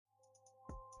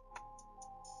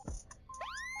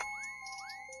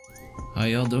How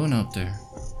y'all doing out there?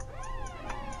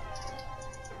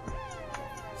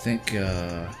 I think,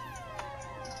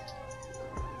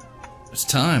 it's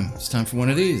time. It's time for one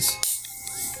of these.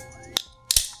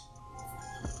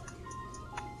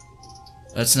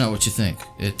 That's not what you think.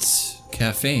 It's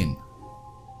caffeine.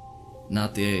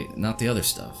 Not the other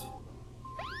stuff.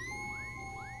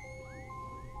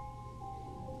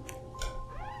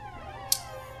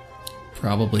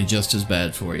 Probably just as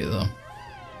bad for you, though.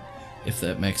 If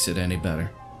that makes it any better.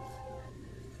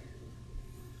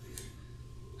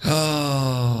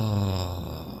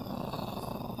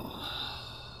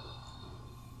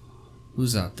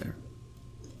 Who's out there?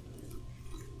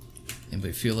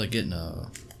 Anybody feel like getting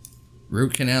a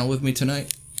root canal with me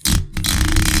tonight?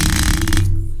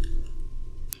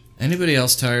 Anybody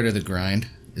else tired of the grind?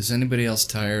 Is anybody else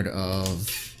tired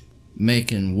of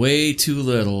making way too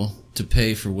little to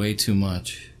pay for way too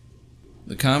much?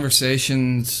 The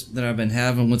conversations that I've been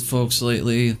having with folks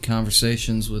lately,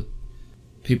 conversations with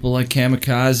people like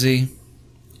Kamikaze,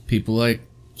 people like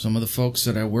some of the folks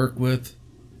that I work with,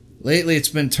 lately it's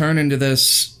been turning to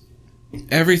this,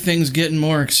 everything's getting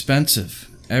more expensive.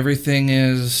 Everything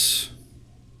is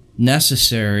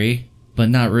necessary, but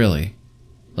not really.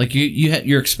 Like,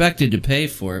 you're expected to pay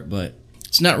for it, but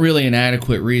it's not really an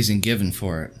adequate reason given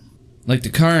for it. Like, the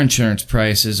car insurance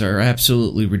prices are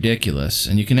absolutely ridiculous,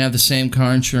 and you can have the same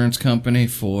car insurance company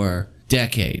for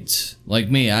decades. Like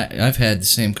me, I've had the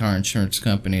same car insurance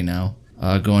company now,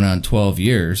 going on 12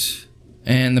 years,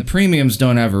 and the premiums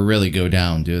don't ever really go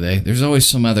down, do they? There's always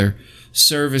some other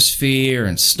service fee or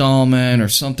installment or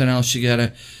something else you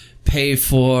gotta pay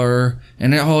for,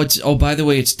 and oh, by the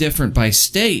way, it's different by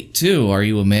state, too. Are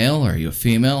you a male? Are you a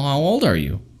female? How old are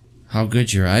you? How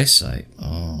good's your eyesight?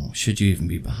 Oh, should you even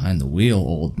be behind the wheel,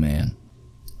 old man?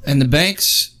 And the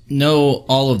banks know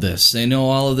all of this. They know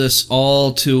all of this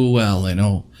all too well. They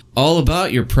know all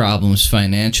about your problems,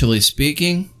 financially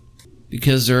speaking,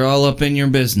 because they're all up in your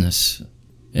business.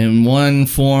 In one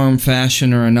form,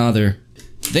 fashion, or another.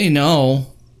 They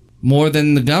know more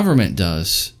than the government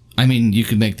does. I mean, you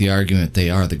could make the argument they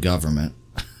are the government.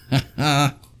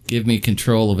 Give me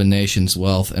control of a nation's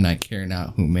wealth, and I care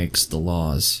not who makes the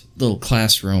laws. Little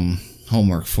classroom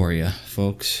homework for you,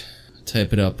 folks.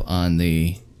 Type it up on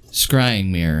the scrying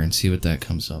mirror and see what that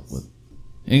comes up with.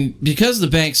 And because the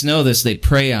banks know this, they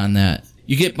prey on that.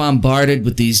 You get bombarded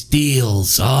with these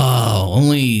deals. Oh,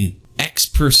 only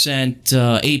X%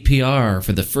 APR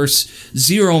for the first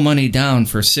 0 money down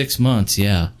for 6 months,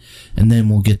 yeah. And then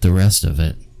we'll get the rest of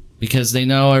it. Because they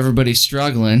know everybody's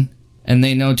struggling. And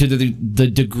they know to the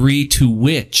degree to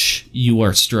which you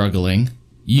are struggling,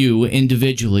 you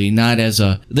individually, not as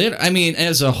a, I mean,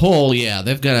 as a whole, yeah,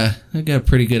 they've got a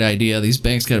pretty good idea. These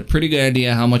banks got a pretty good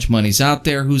idea how much money's out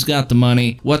there, who's got the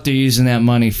money, what they're using that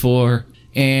money for,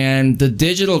 and the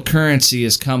digital currency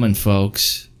is coming,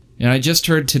 folks. And I just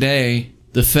heard today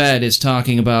the Fed is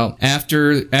talking about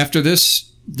after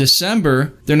this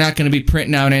December, they're not going to be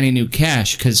printing out any new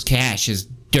cash because cash is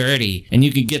dirty, and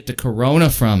you can get the corona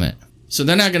from it. So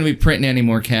they're not going to be printing any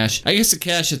more cash. I guess the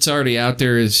cash that's already out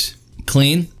there is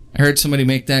clean. I heard somebody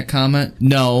make that comment.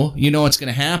 No, you know what's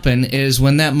going to happen is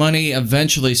when that money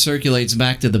eventually circulates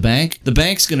back to the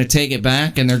bank's going to take it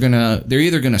back, and they're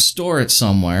either going to store it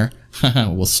somewhere.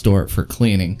 We'll store it for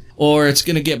cleaning. Or it's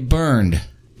going to get burned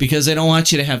because they don't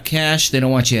want you to have cash. They don't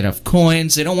want you to have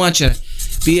coins. They don't want you to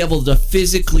be able to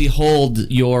physically hold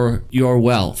your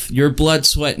wealth, your blood,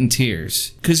 sweat, and tears.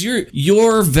 Because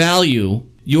your value,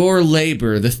 your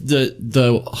labor,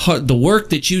 the work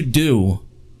that you do,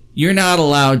 you're not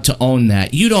allowed to own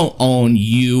that. You don't own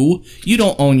you. You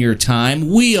don't own your time.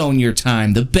 We own your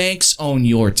time. The banks own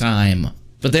your time.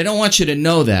 But they don't want you to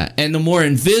know that. And the more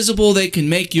invisible they can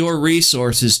make your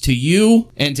resources to you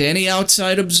and to any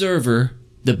outside observer,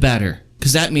 the better.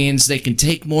 Because that means they can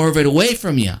take more of it away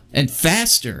from you. And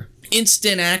faster.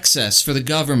 Instant access for the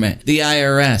government, the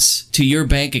IRS, to your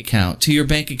bank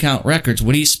account records.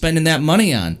 What are you spending that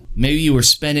money on? Maybe you were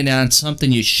spending it on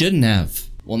something you shouldn't have.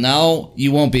 Well, now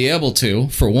you won't be able to,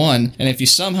 for one. And if you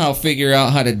somehow figure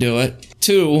out how to do it,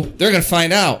 two, they're going to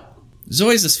find out. There's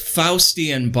always this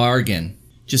Faustian bargain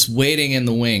just waiting in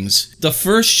the wings. The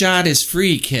first shot is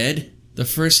free, kid. The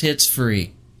first hit's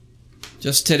free.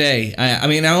 Just today. I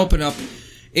mean, I open up.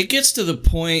 It gets to the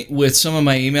point with some of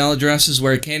my email addresses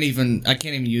where I can't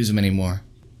even use them anymore.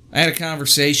 I had a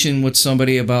conversation with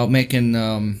somebody about making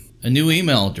a new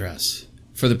email address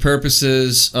for the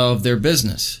purposes of their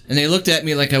business. And they looked at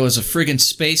me like I was a friggin'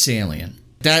 space alien.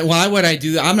 Why would I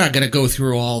do that? I'm not going to go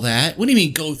through all that. What do you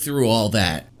mean go through all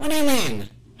that? What do you mean?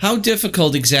 How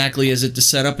difficult exactly is it to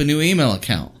set up a new email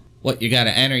account? What, you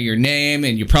gotta enter your name,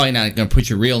 and you're probably not gonna put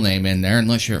your real name in there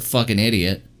unless you're a fucking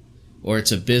idiot. Or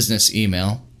it's a business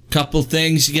email. Couple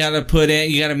things you gotta put in.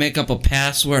 You gotta make up a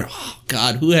password. Oh,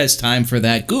 God, who has time for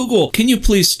that? Google, can you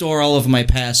please store all of my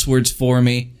passwords for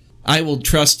me? I will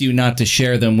trust you not to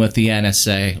share them with the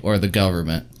NSA or the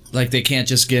government. Like, they can't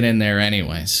just get in there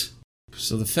anyways.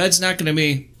 So the Fed's not gonna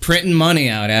be printing money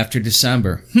out after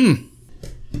December.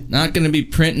 Not gonna be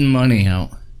printing money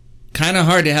out. Kind of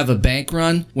hard to have a bank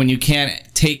run when you can't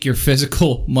take your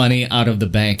physical money out of the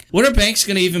bank. What are banks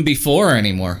going to even be for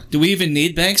anymore? Do we even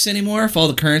need banks anymore if all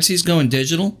the currency's going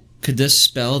digital? Could this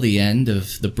spell the end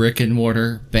of the brick and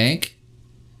mortar bank?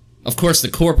 Of course,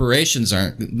 the corporations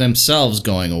aren't themselves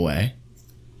going away.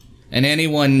 And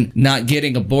anyone not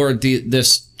getting aboard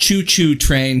this choo-choo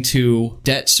train to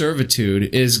debt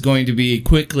servitude is going to be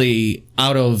quickly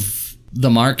out of the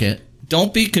market.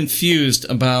 Don't be confused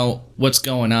about what's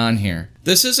going on here.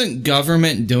 This isn't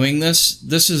government doing this.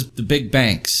 This is the big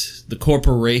banks, the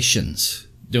corporations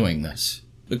doing this.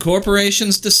 The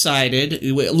corporations decided,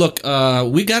 look,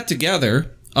 we got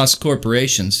together, us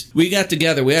corporations. We got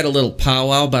together, we had a little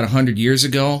powwow about 100 years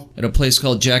ago at a place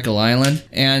called Jekyll Island.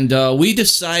 And we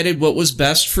decided what was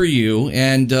best for you.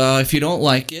 And if you don't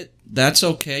like it, that's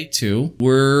okay, too.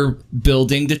 We're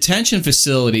building detention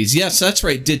facilities. Yes, that's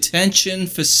right, detention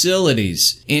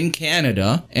facilities in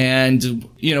Canada. And,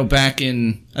 you know, back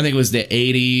in, I think it was the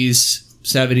 80s,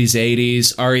 70s,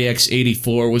 80s, REX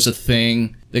 84 was a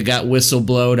thing that got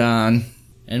whistleblowed on.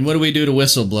 And what do we do to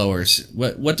whistleblowers?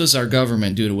 What does our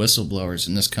government do to whistleblowers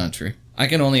in this country? I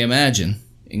can only imagine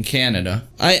in Canada.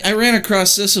 I ran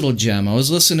across this little gem. I was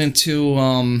listening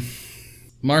to,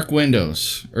 Mark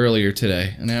Windows earlier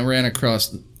today, and I ran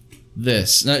across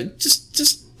this. Now,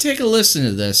 just take a listen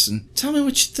to this and tell me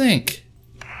what you think.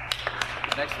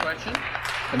 Next question,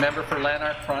 the member for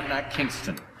Lanark Frontenac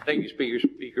Kingston. Thank you,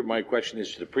 Speaker. My question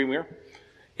is to the Premier.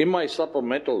 In my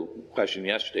supplemental question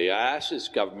yesterday, I asked this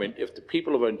government if the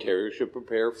people of Ontario should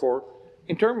prepare for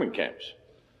internment camps.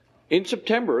 In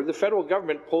September, the federal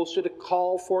government posted a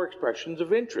call for expressions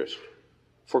of interest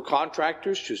for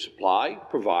contractors to supply,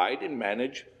 provide, and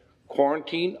manage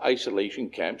quarantine isolation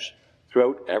camps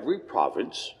throughout every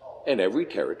province and every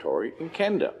territory in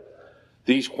Canada.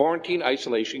 These quarantine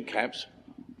isolation camps,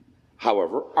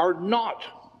 however, are not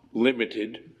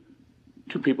limited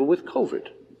to people with COVID,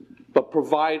 but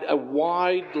provide a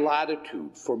wide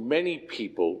latitude for many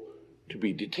people to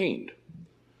be detained.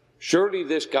 Surely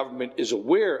this government is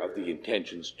aware of the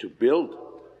intentions to build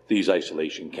these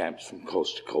isolation camps from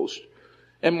coast to coast.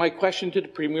 And my question to the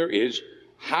Premier is,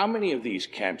 how many of these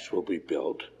camps will be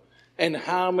built, and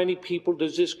how many people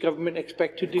does this government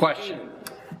expect to detain? Question.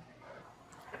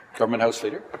 Government House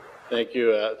Leader. Thank you,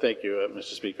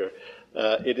 Mr. Speaker.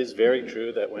 It is very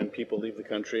true that when people leave the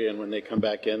country and when they come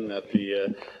back in, that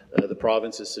the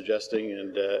province is suggesting,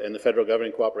 and the federal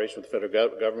government, in cooperation with the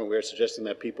federal government, we are suggesting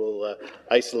that people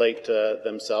isolate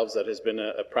themselves. That has been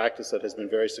a practice that has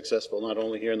been very successful, not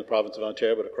only here in the province of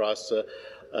Ontario, but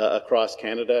across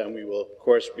Canada. And we will, of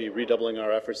course, be redoubling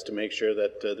our efforts to make sure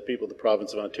that the people of the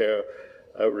province of Ontario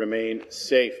remain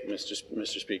safe,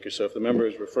 Mr. Speaker. So if the member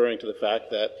is referring to the fact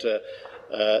that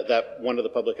that one of the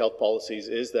public health policies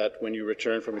is that when you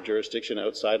return from a jurisdiction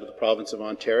outside of the province of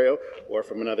Ontario or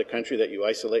from another country that you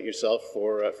isolate yourself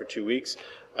for 2 weeks,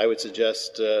 I would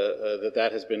suggest that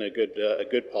has been a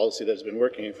good policy that has been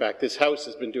working. In fact, this House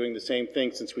has been doing the same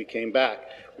thing since we came back.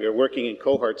 We are working in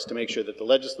cohorts to make sure that the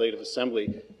Legislative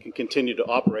Assembly can continue to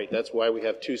operate. That's why we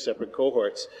have two separate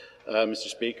cohorts, Mr.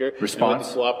 Speaker. Response. And with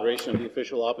the cooperation of the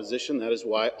official opposition, that is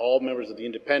why all members of the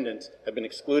Independents have been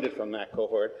excluded from that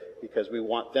cohort, because we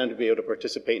want them to be able to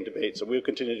participate in debate. So we will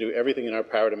continue to do everything in our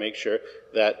power to make sure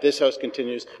that this House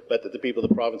continues, but that the people of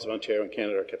the province of Ontario and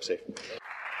Canada are kept safe.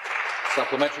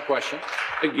 Supplementary question.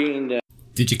 Again,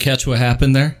 Did you catch what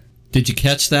happened there? Did you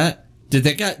catch that?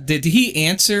 Did he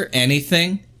answer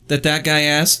anything that guy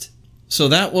asked? So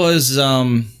that was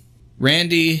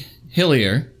Randy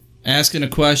Hillier asking a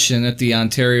question at the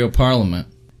Ontario Parliament,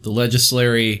 the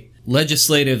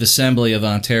Legislative Assembly of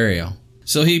Ontario.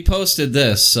 So he posted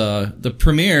this, the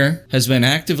Premier has been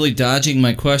actively dodging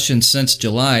my questions since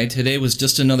July. Today was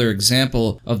just another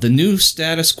example of the new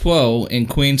status quo in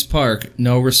Queen's Park,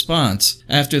 no response.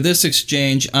 After this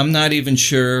exchange, I'm not even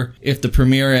sure if the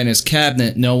Premier and his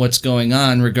cabinet know what's going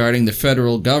on regarding the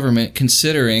federal government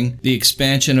considering the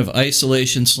expansion of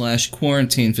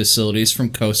isolation/quarantine facilities from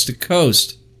coast to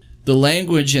coast. The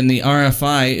language in the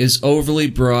RFI is overly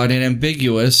broad and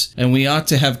ambiguous, and we ought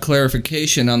to have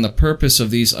clarification on the purpose of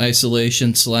these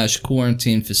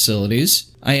isolation/quarantine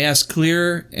facilities. I ask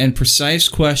clear and precise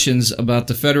questions about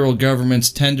the federal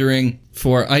government's tendering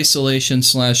for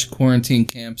isolation/quarantine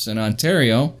camps in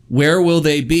Ontario. Where will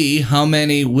they be? How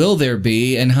many will there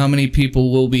be? And how many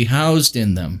people will be housed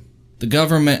in them? The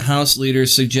government House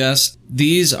leaders suggest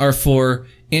these are for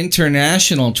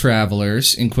international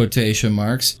travelers, in quotation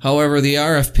marks. However, the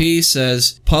RFP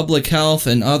says public health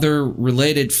and other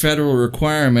related federal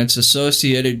requirements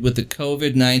associated with the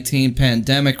COVID-19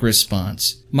 pandemic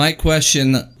response. My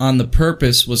question on the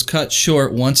purpose was cut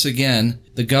short once again.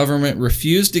 The government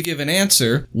refused to give an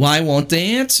answer. Why won't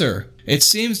they answer? It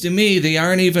seems to me they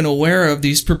aren't even aware of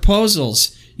these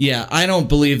proposals. Yeah, I don't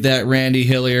believe that, Randy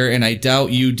Hillier, and I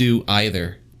doubt you do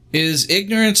either. Is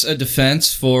ignorance a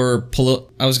defense for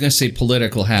I was going to say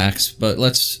political hacks, but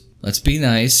let's be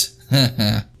nice.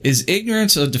 Is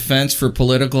ignorance a defense for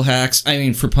political hacks? I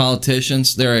mean, for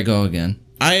politicians? There I go again.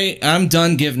 I'm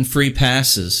done giving free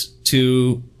passes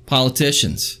to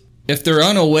politicians. If they're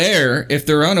unaware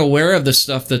of the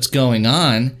stuff that's going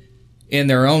on in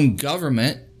their own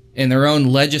government, in their own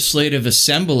legislative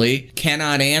assembly,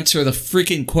 cannot answer the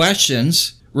freaking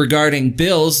questions regarding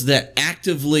bills that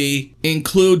actively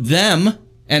include them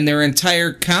and their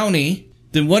entire county,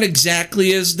 then what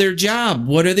exactly is their job?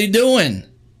 What are they doing?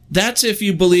 That's if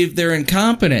you believe they're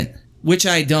incompetent, which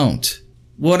I don't.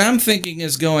 What I'm thinking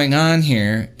is going on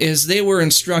here is they were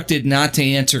instructed not to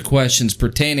answer questions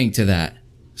pertaining to that.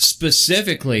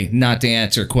 Specifically not to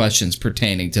answer questions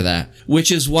pertaining to that,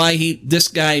 which is why this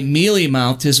guy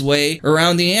mealy-mouthed his way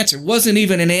around the answer. It wasn't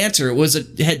even an answer.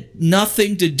 It had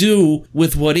nothing to do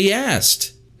with what he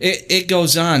asked. It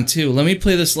goes on, too. Let me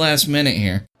play this last minute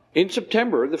here. In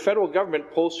September, the federal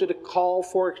government posted a call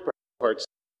for expression.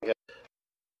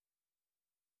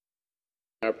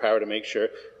 Our power to make sure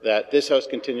that this House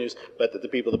continues, but that the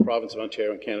people of the province of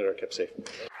Ontario and Canada are kept safe.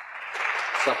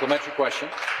 Supplementary question.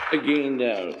 Again,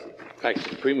 back to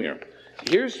the Premier.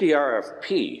 Here's the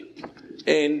RFP,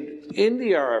 and in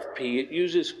the RFP it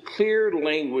uses clear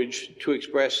language to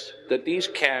express that these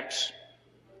camps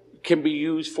can be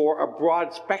used for a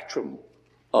broad spectrum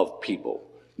of people,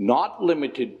 not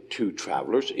limited to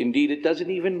travelers. Indeed, it doesn't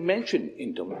even mention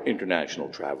international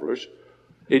travelers.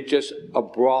 It's just a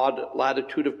broad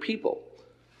latitude of people.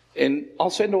 And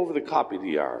I'll send over the copy of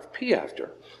the RFP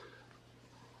after.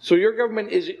 So your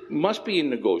government must be in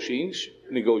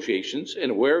negotiations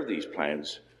and aware of these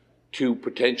plans to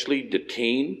potentially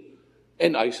detain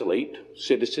and isolate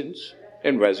citizens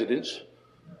and residents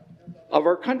of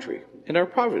our country and our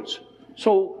province.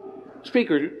 So,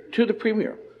 Speaker, to the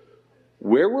Premier,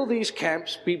 where will these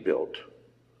camps be built?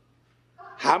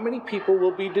 How many people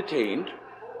will be detained?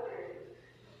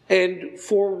 And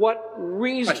for what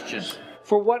reasons?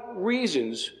 For what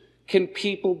reasons can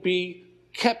people be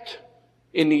kept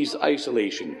in these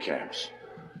isolation camps?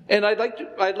 And I'd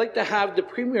like to have the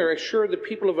Premier assure the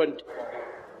people of Ontario.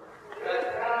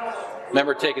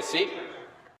 Member, take a seat.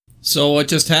 So what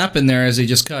just happened there is he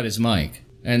just cut his mic.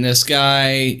 And this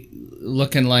guy,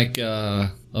 looking like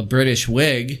a British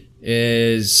Whig,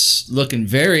 is looking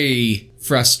very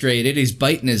frustrated. He's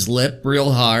biting his lip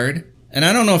real hard. And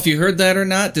I don't know if you heard that or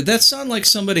not. Did that sound like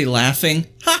somebody laughing?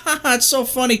 Ha ha ha, it's so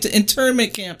funny.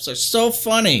 Internment camps are so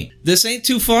funny. This ain't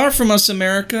too far from us,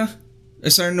 America.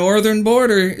 It's our northern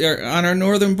border. On our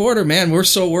northern border, man, we're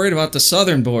so worried about the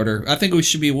southern border. I think we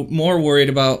should be more worried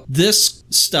about this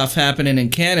stuff happening in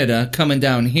Canada coming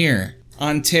down here.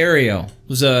 Ontario. It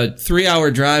was a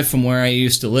 3-hour drive from where I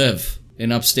used to live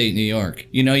in upstate New York.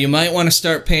 You know, you might want to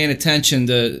start paying attention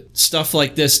to stuff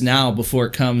like this now before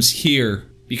it comes here.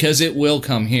 Because it will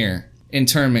come here.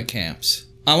 Internment camps.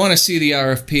 I want to see the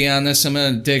RFP on this. I'm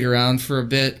going to dig around for a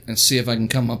bit and see if I can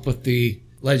come up with the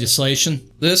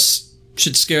legislation. This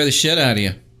should scare the shit out of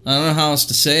you. I don't know how else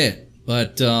to say it.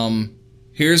 But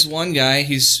here's one guy.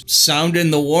 He's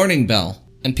sounding the warning bell.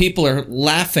 And people are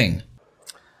laughing.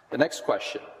 The next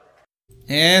question.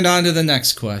 And on to the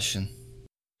next question.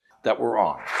 That we're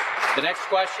on. The next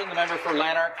question, the member for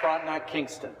Lanark, Frontenac,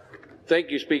 Kingston. Thank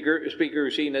you, Speaker. Speaker,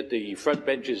 seeing that the front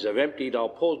benches have emptied, I'll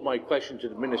pose my question to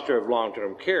the Minister of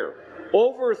Long-Term Care.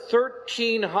 Over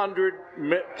 1,300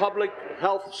 public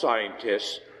health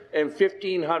scientists and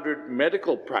 1,500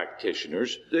 medical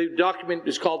practitioners. The document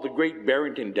is called the Great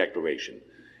Barrington Declaration.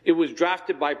 It was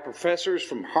drafted by professors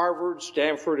from Harvard,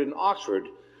 Stanford, and Oxford,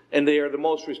 and they are the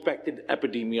most respected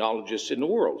epidemiologists in the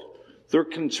world. Their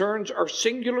concerns are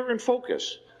singular in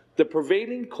focus. The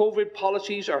prevailing COVID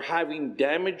policies are having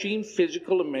damaging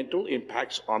physical and mental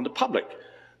impacts on the public.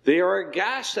 They are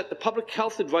aghast that the public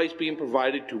health advice being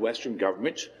provided to Western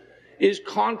governments is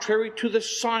contrary to the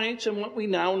science and what we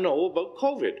now know about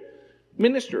COVID.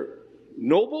 Minister,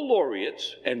 Nobel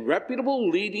laureates and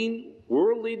reputable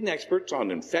world-leading experts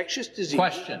on infectious disease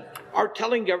Question. are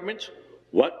telling governments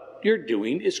what you're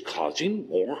doing is causing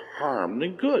more harm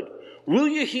than good. Will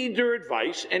you heed their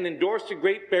advice and endorse the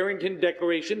Great Barrington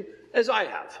Declaration as I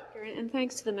have? And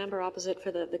thanks to the member opposite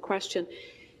for the question.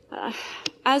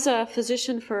 As a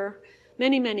physician for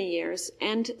many, many years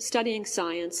and studying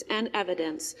science and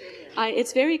evidence,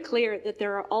 it's very clear that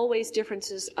there are always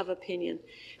differences of opinion.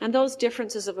 And those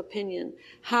differences of opinion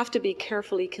have to be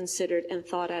carefully considered and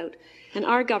thought out. And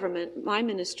our government, my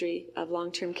Ministry of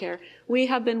Long-Term Care, we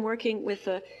have been working with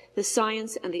the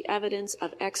science and the evidence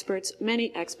of experts,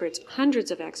 many experts, hundreds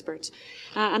of experts,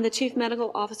 and the Chief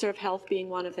Medical Officer of Health being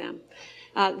one of them.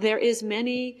 There is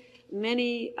many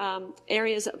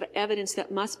areas of evidence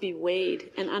that must be weighed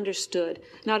and understood,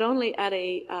 not only at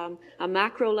a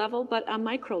macro level, but a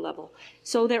micro level.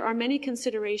 So there are many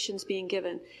considerations being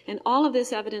given, and all of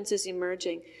this evidence is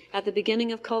emerging. At the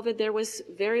beginning of COVID, there was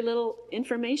very little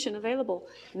information available.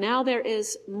 Now there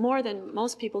is more than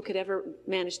most people could ever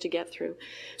manage to get through.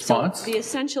 Response? So the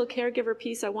essential caregiver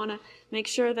piece, I want to make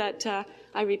sure that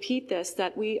I repeat this,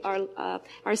 that our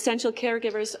essential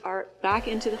caregivers are back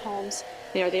into the homes.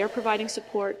 They are there providing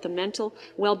support, the mental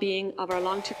well-being of our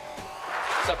long-term.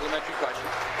 Supplementary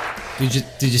question.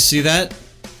 Did you see that?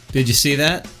 Did you see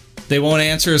that? They won't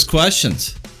answer his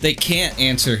questions. They can't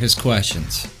answer his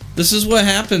questions. This is what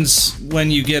happens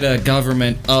when you get a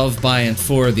government of, by, and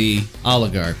for the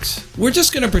oligarchs. We're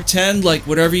just going to pretend like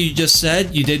whatever you just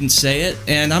said, you didn't say it,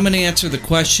 and I'm going to answer the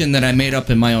question that I made up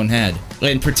in my own head,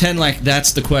 and pretend like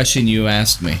that's the question you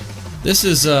asked me. This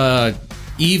is a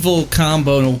evil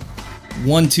combo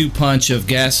 1-2 punch of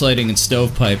gaslighting and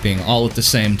stovepiping all at the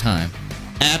same time.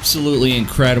 Absolutely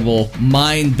incredible,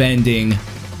 mind-bending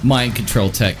mind control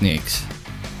techniques.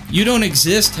 You don't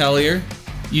exist, Hellier.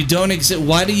 You don't exist.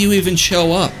 Why do you even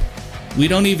show up? We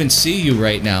don't even see you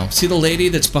right now. See the lady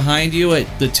that's behind you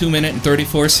at the 2-minute and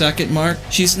 34-second mark?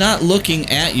 She's not looking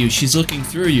at you. She's looking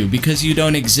through you because you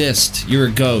don't exist. You're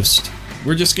a ghost.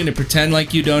 We're just going to pretend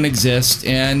like you don't exist,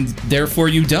 and therefore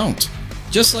you don't.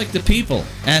 Just like the people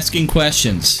asking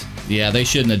questions. Yeah, they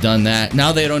shouldn't have done that.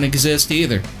 Now they don't exist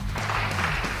either.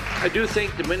 I do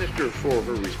thank the Minister for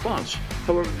her response.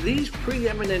 However, these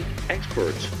preeminent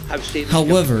experts have stated...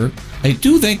 However, I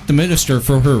do thank the Minister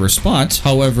for her response.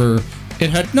 However,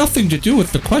 it had nothing to do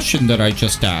with the question that I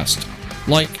just asked.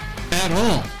 Like, at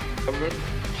all. Government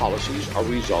policies are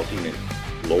resulting in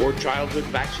lower childhood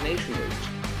vaccination rates,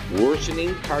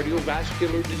 worsening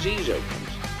cardiovascular disease outcomes,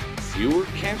 fewer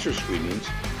cancer screenings,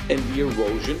 and the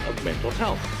erosion of mental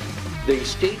health. They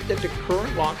state that the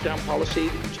current lockdown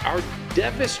policies are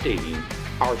devastating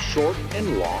our short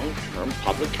and long-term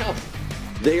public health.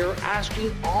 They are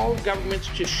asking all governments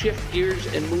to shift gears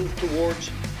and move towards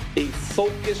a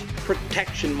focused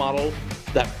protection model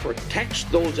that protects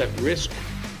those at risk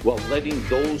while letting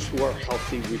those who are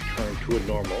healthy return to a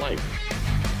normal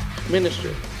life.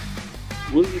 Minister,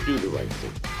 will you do the right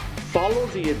thing? Follow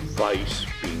the advice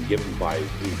being given by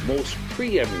the most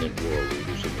preeminent world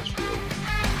leaders in this field?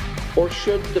 Or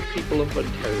should the people of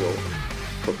Ontario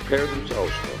prepare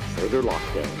themselves for further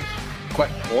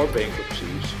lockdowns, more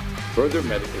bankruptcies, further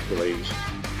medical delays,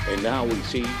 and now we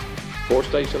see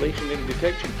forced isolation in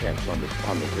detention camps on the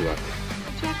horizon?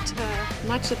 I reject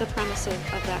much of the premise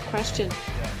of that question,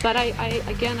 but I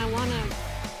want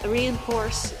to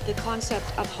reinforce the concept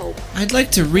of hope. I'd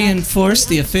like to reinforce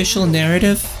the official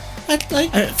narrative.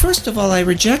 First of all, I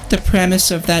reject the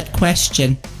premise of that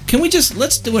question. Can we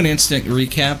let's do an instant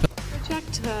recap? I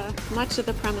reject much of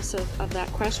the premise of that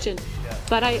question,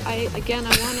 but I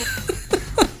want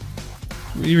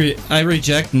to... I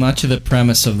reject much of the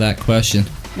premise of that question.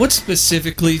 What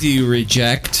specifically do you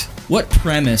reject? What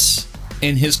premise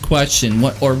in his question,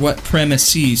 what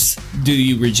premises do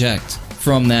you reject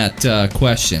from that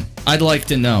question? I'd like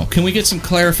to know. Can we get some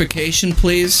clarification,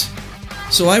 please?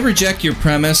 So I reject your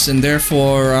premise, and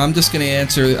therefore I'm just going to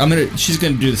answer. She's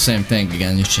going to do the same thing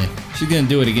again, isn't she? She's going to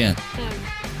do it again.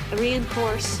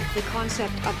 Reinforce the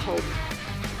concept of hope,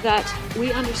 that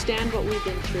we understand what we've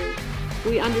been through.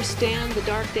 We understand the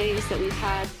dark days that we've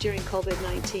had during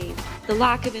COVID-19, the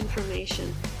lack of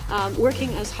information, working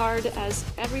as hard as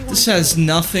everyone. This has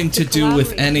nothing to do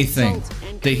with anything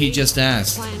that he just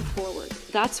asked. Plan forward.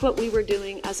 That's what we were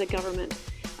doing as a government,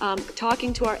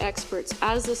 talking to our experts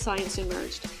as the science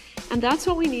emerged. And that's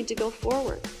what we need to go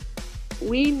forward.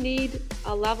 We need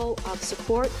a level of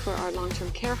support for our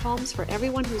long-term care homes, for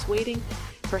everyone who's waiting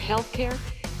for health care.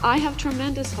 I have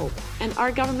tremendous hope, and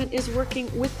our government is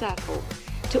working with that hope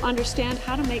to understand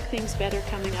how to make things better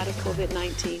coming out of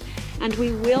COVID-19. And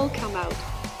we will come out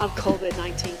of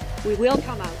COVID-19. We will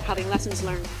come out having lessons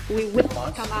learned. We will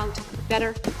come out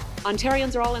better.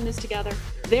 Ontarians are all in this together.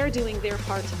 They're doing their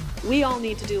part. We all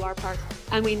need to do our part.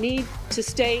 And we need to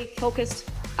stay focused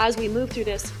as we move through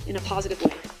this in a positive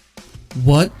way.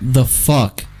 What the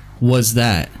fuck was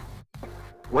that?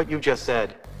 What you just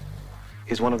said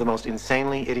is one of the most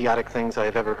insanely idiotic things I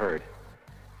have ever heard.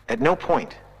 At no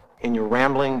point in your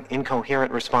rambling,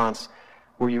 incoherent response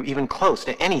were you even close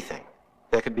to anything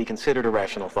that could be considered a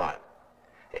rational thought.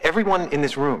 Everyone in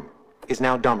this room is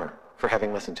now dumber for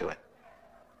having listened to it.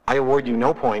 I award you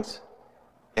no points,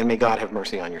 and may God have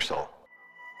mercy on your soul.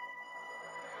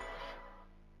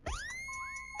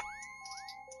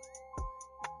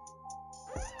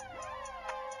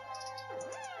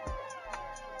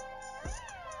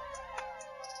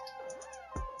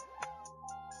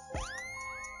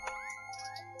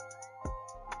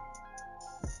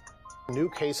 New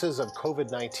cases of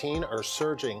COVID-19 are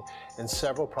surging in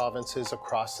several provinces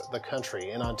across the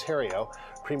country. In Ontario,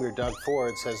 Premier Doug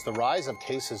Ford says the rise of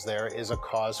cases there is a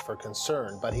cause for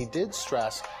concern, but he did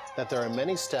stress that there are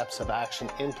many steps of action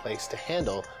in place to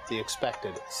handle the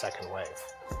expected second wave.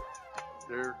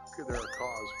 They're a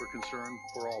cause for concern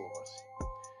for all of us.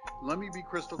 Let me be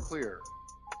crystal clear.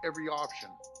 Every option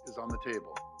is on the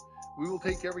table. We will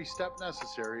take every step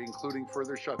necessary, including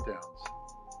further shutdowns.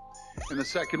 In the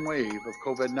second wave of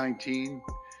COVID-19,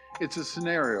 it's a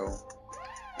scenario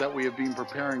that we have been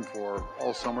preparing for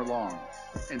all summer long.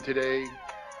 And today,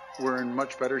 we're in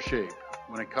much better shape.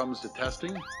 When it comes to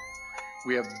testing,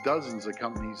 we have dozens of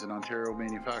companies in Ontario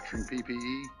manufacturing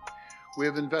PPE. We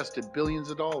have invested billions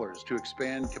of dollars to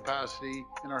expand capacity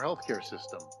in our healthcare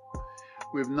system.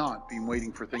 We have not been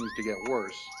waiting for things to get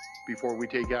worse before we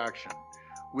take action.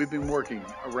 We've been working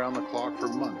around the clock for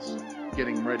months,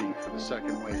 getting ready for the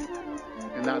second wave.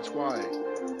 And that's why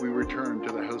we return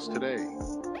to the House today.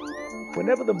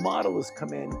 Whenever the modelers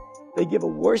come in, they give a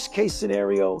worst case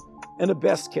scenario and a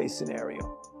best case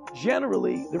scenario.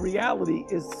 Generally, the reality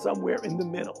is somewhere in the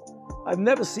middle. I've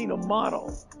never seen a model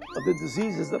of the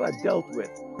diseases that I've dealt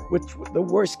with, which the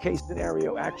worst case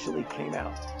scenario actually came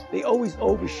out. They always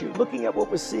overshoot. Looking at what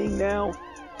we're seeing now,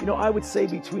 you know, I would say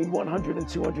between 100 and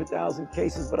 200,000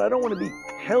 cases, but I don't want to be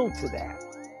held to that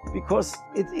because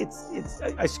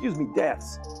excuse me,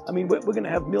 deaths. I mean, we're going to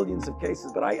have millions of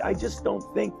cases, but I just don't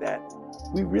think that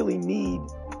we really need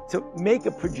to make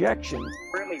a projection.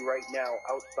 Currently, right now,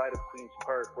 outside of Queen's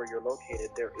Park, where you're located,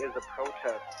 there is a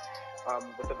protest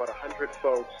with about 100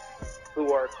 folks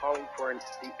who are calling for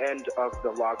the end of the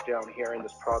lockdown here in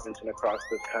this province and across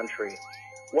this country.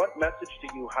 What message do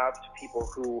you have to people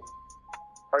who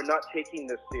are not taking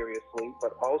this seriously,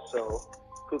 but also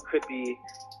who could be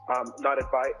not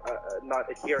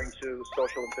adhering to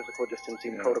social and physical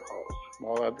distancing protocols?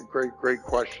 Well, that's a great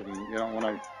question. You know, when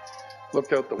I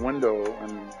looked out the window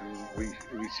and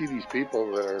we see these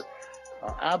people that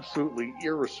are absolutely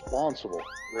irresponsible.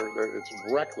 It's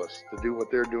reckless to do what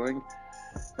they're doing.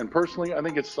 And personally, I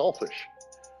think it's selfish.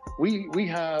 We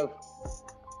have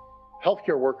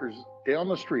healthcare workers down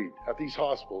the street at these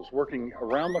hospitals working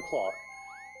around the clock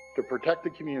to protect the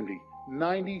community.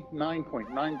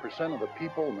 99.9% of the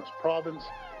people in this province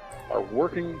are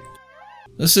working.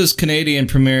 This is Canadian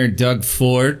Premier Doug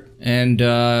Ford, and,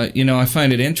 you know, I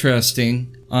find it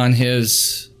interesting on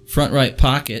his front right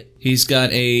pocket, he's got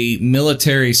a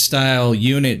military-style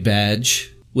unit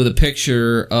badge with a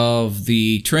picture of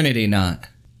the Trinity knot.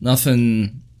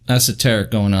 Nothing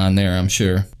esoteric going on there, I'm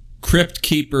sure. Crypt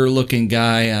Keeper-looking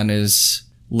guy on his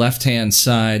left-hand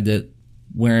side that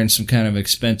wearing some kind of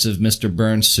expensive Mr.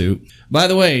 Burns suit. By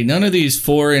the way, none of these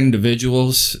four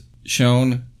individuals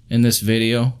shown in this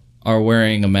video are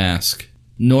wearing a mask,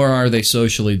 nor are they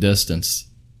socially distanced.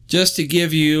 Just to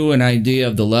give you an idea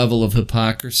of the level of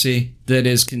hypocrisy that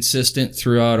is consistent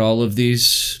throughout all of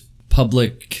these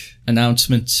public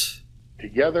announcements.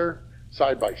 Together,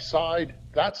 side by side,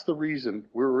 that's the reason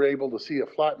we were able to see a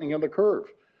flattening of the curve.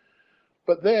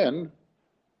 But then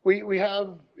we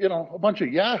have, you know, a bunch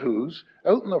of yahoos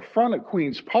out in the front of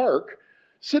Queen's Park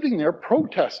sitting there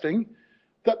protesting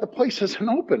that the place isn't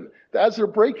open, as they're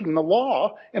breaking the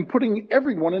law and putting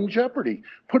everyone in jeopardy,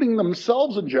 putting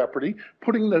themselves in jeopardy,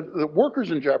 putting the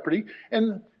workers in jeopardy,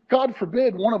 and God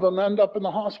forbid one of them end up in the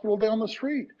hospital down the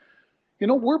street. You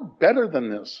know, we're better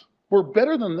than this. We're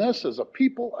better than this as a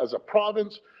people, as a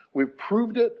province. We've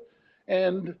proved it.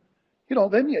 And, you know,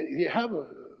 then you have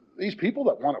these people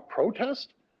that want to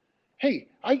protest. Hey,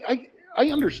 I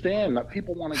understand that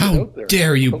people want to get out there. How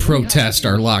dare you protest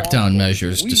our lockdown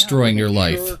measures, destroying your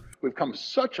life? We've come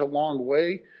such a long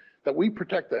way that we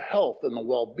protect the health and the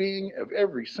well-being of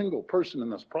every single person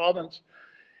in this province.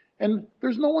 And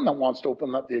there's no one that wants to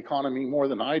open up the economy more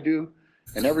than I do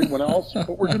and everyone else,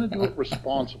 but we're going to do it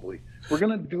responsibly. We're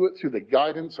going to do it through the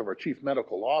guidance of our Chief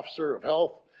Medical Officer of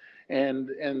Health and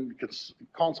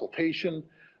consultation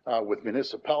with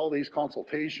municipalities,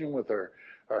 consultation with our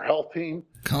health team.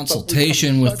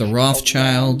 Consultation with the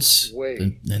Rothschilds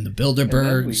and the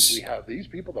Bilderbergs. We have these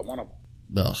people that want to...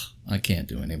 Ugh, I can't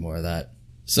do any more of that.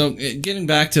 So, getting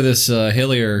back to this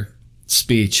Hillier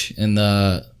speech in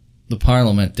the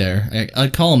Parliament there. I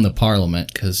call them the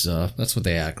Parliament because that's what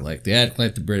they act like. They act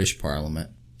like the British Parliament.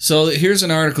 So, here's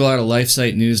an article out of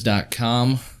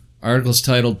LifeSiteNews.com. Article's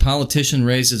titled, Politician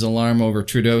Raises Alarm Over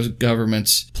Trudeau's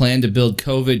Government's Plan to Build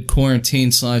COVID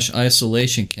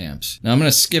Quarantine/Isolation Camps. Now, I'm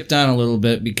going to skip down a little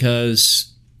bit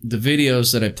because the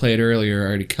videos that I played earlier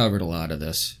already covered a lot of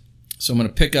this. So I'm going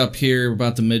to pick up here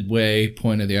about the midway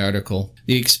point of the article.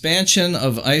 The expansion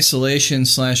of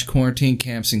isolation/quarantine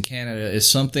camps in Canada is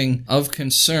something of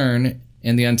concern,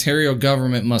 and the Ontario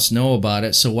government must know about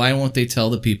it, so why won't they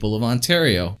tell the people of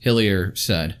Ontario? Hillier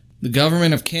said. The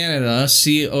Government of Canada,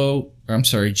 GOC,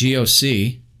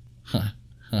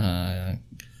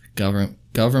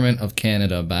 Government of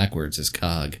Canada backwards is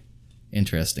COG.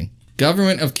 Interesting.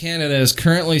 Government of Canada is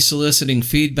currently soliciting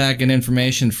feedback and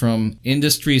information from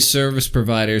industry service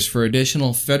providers for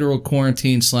additional federal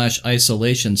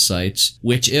quarantine/isolation sites,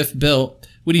 which if built,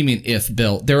 what do you mean if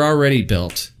built? They're already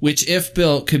built. Which if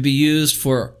built could be used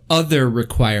for other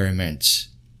requirements,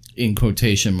 in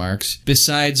quotation marks,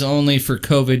 besides only for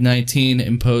COVID-19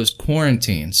 imposed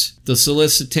quarantines. The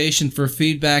solicitation for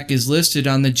feedback is listed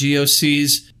on the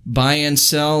GOC's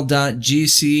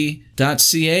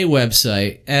buyandsell.gc.ca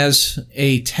website as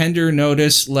a tender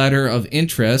notice letter of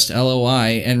interest,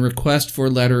 LOI, and request for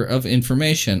letter of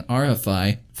information,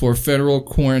 RFI, for federal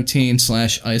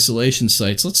quarantine/isolation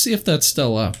sites. Let's see if that's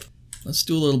still up. Let's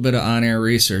do a little bit of on-air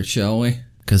research, shall we?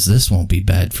 Because this won't be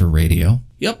bad for radio.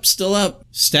 Yep, still up.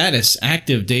 Status,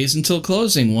 active, days until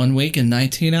closing, 1 week and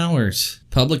 19 hours.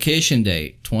 Publication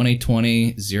date,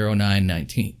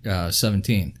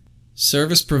 2020-09-17.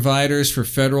 Service providers for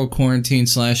federal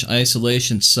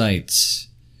quarantine/isolation sites.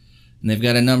 And they've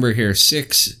got a number here,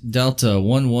 6 Delta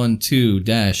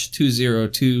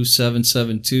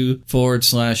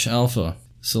 112-202-772/Alpha.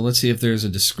 So let's see if there's a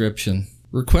description.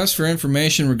 Request for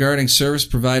information regarding service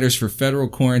providers for federal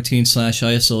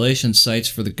quarantine/isolation sites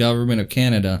for the Government of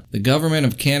Canada. The Government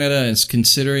of Canada is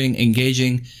considering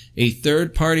engaging a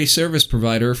third-party service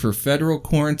provider for federal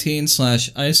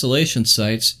quarantine/isolation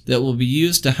sites that will be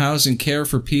used to house and care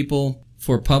for people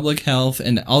for public health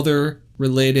and other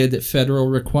related federal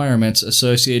requirements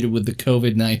associated with the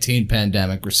COVID-19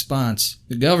 pandemic response.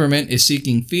 The government is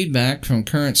seeking feedback from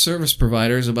current service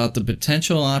providers about the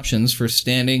potential options for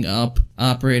standing up,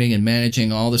 operating, and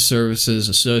managing all the services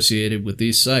associated with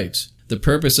these sites. The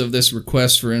purpose of this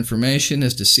request for information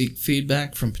is to seek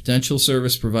feedback from potential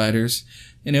service providers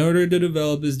in order to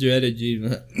develop a strategy.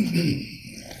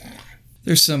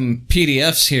 There's some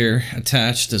PDFs here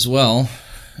attached as well.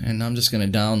 And I'm just going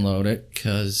to download it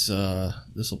because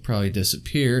this will probably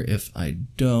disappear if I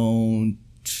don't.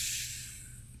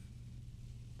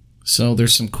 So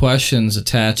there's some questions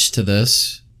attached to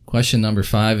this. Question number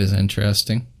 5 is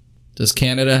interesting. Does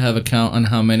Canada have a count on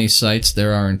how many sites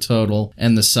there are in total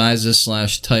and the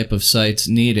sizes/type of sites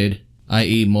needed,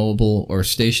 i.e. mobile or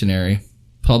stationary?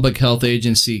 Public Health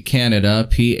Agency Canada,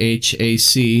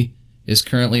 PHAC, is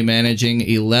currently managing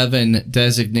 11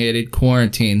 designated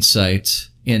quarantine sites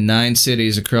in 9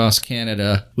 cities across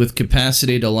Canada, with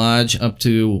capacity to lodge up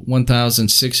to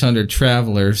 1,600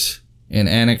 travelers in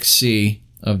Annex C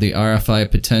of the RFI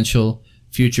potential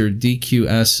future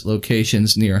DQS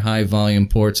locations near high-volume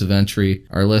ports of entry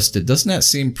are listed. Doesn't that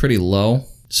seem pretty low?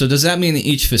 So does that mean that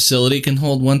each facility can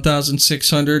hold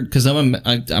 1,600? Because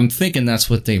I'm thinking that's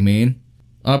what they mean.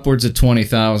 Upwards of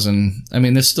 20,000. I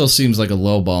mean, this still seems like a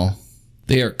low ball.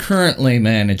 They are currently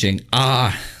managing,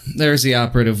 there's the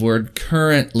operative word,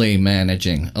 currently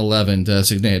managing 11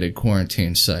 designated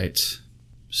quarantine sites.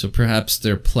 So perhaps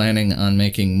they're planning on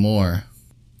making more.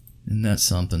 Isn't that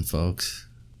something, folks?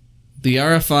 The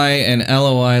RFI and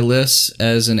LOI lists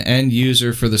as an end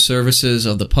user for the services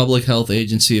of the Public Health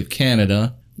Agency of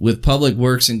Canada, with Public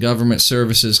Works and Government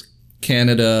Services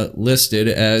Canada listed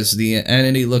as the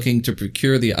entity looking to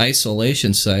procure the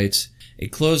isolation sites. A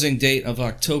closing date of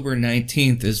October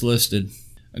 19th is listed.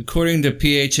 According to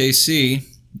PHAC,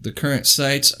 the current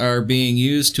sites are being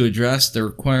used to address the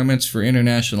requirements for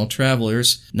international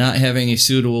travelers not having a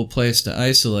suitable place to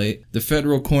isolate. The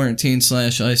federal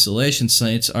quarantine/isolation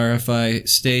sites RFI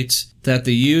states that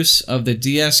the use of the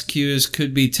DSQs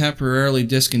could be temporarily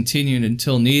discontinued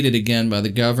until needed again by the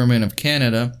Government of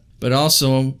Canada, but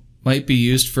also might be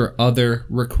used for other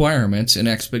requirements in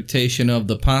expectation of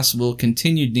the possible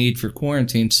continued need for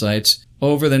quarantine sites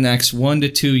over the next 1 to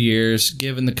 2 years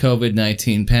given the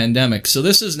COVID-19 pandemic. So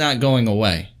this is not going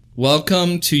away.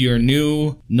 Welcome to your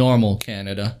new normal,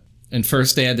 Canada. And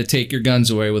first they had to take your guns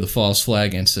away with a false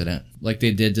flag incident, like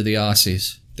they did to the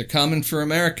Aussies. They're coming for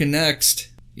America next.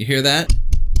 You hear that?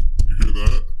 You hear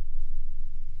that?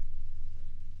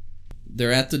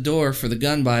 They're at the door for the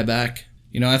gun buyback.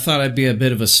 You know, I thought I'd be a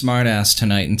bit of a smartass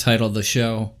tonight and title the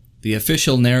show The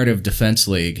Official Narrative Defense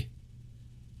League.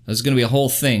 It was going to be a whole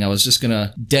thing. I was just going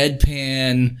to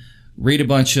deadpan, read a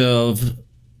bunch of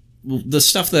the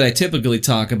stuff that I typically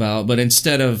talk about, but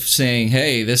instead of saying,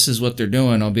 hey, this is what they're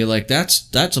doing, I'll be like,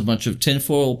 that's a bunch of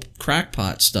tinfoil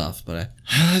crackpot stuff. But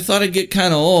I thought it'd get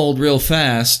kind of old real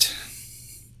fast,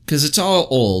 because it's all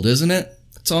old, isn't it?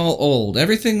 It's all old.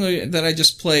 Everything that I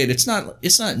just played, it's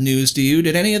not news to you.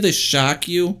 Did any of this shock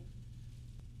you?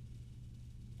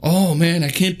 Oh man, I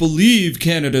can't believe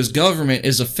Canada's government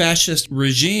is a fascist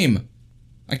regime.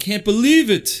 I can't believe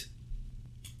it.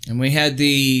 And we had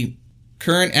the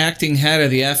current acting head of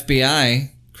the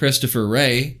FBI, Christopher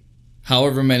Wray,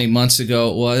 however many months ago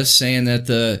it was, saying that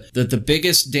the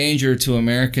biggest danger to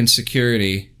American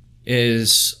security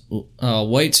is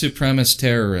white supremacist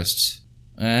terrorists.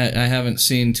 I haven't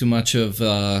seen too much of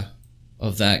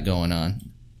that going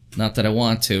on. Not that I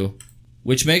want to.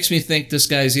 Which makes me think this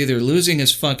guy's either losing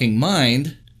his fucking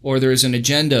mind or there's an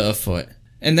agenda afoot.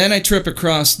 And then I trip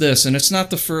across this, and it's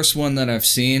not the first one that I've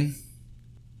seen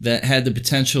that had the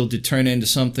potential to turn into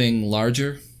something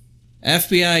larger.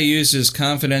 FBI uses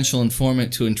confidential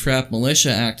informant to entrap militia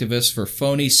activists for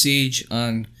phony siege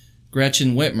on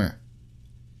Gretchen Whitmer.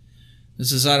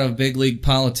 This is out of Big League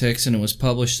Politics, and it was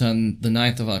published on the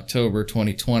 9th of October,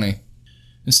 2020.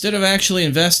 Instead of actually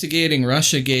investigating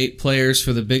Russiagate players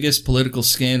for the biggest political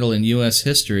scandal in U.S.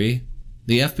 history,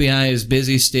 the FBI is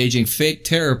busy staging fake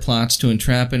terror plots to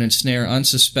entrap and ensnare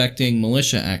unsuspecting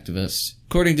militia activists.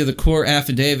 According to the core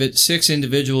affidavit, 6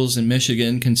 individuals in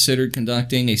Michigan considered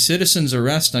conducting a citizen's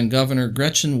arrest on Governor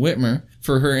Gretchen Whitmer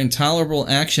for her intolerable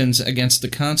actions against the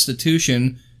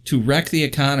Constitution to wreck the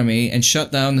economy and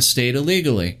shut down the state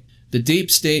illegally. The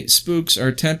deep state spooks are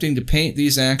attempting to paint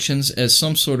these actions as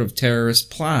some sort of terrorist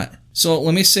plot. So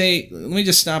let me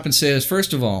just stop and say this.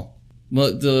 First of all,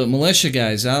 the militia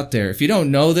guys out there, if you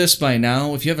don't know this by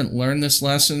now, if you haven't learned this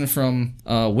lesson from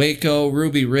Waco,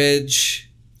 Ruby Ridge,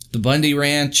 the Bundy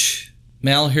Ranch,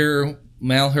 Malheur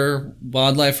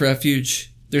Wildlife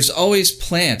Refuge, there's always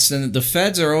plants, and the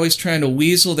feds are always trying to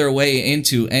weasel their way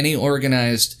into any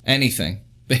organized anything.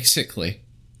 Basically.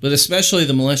 But especially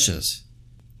the militias.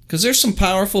 Because there's some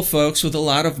powerful folks with a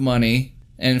lot of money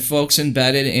and folks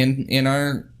embedded in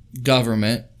our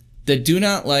government that do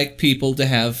not like people to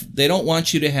have, they don't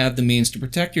want you to have the means to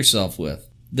protect yourself with.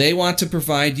 They want to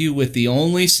provide you with the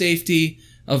only safety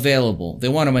available. They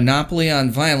want a monopoly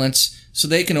on violence so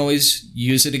they can always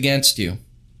use it against you.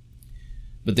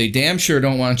 But they damn sure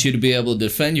don't want you to be able to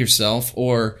defend yourself,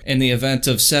 or in the event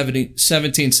of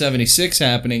 1776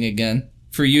 happening again,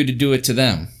 for you to do it to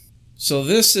them. So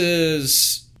this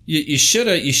is, you should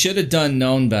have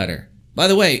known better. By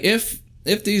the way, if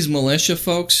these militia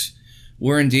folks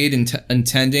were indeed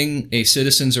intending a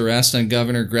citizen's arrest on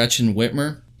Governor Gretchen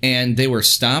Whitmer, and they were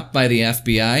stopped by the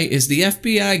FBI, is the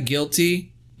FBI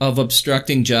guilty of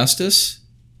obstructing justice?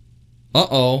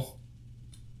 Uh-oh.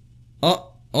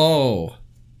 Uh-oh.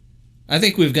 I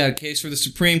think we've got a case for the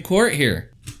Supreme Court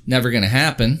here. Never gonna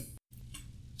happen.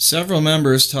 Several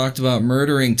members talked about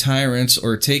murdering tyrants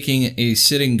or taking a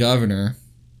sitting governor,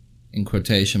 in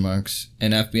quotation marks,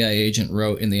 an FBI agent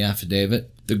wrote in the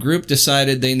affidavit. The group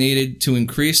decided they needed to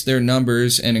increase their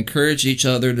numbers and encourage each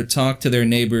other to talk to their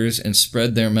neighbors and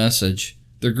spread their message.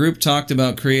 The group talked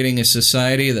about creating a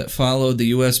society that followed the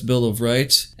U.S. Bill of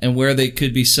Rights and where they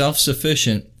could be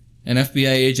self-sufficient. An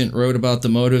FBI agent wrote about the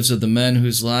motives of the men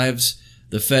whose lives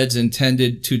the feds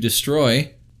intended to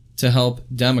destroy to help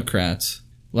Democrats.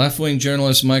 Left-wing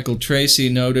journalist Michael Tracy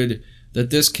noted that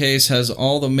this case has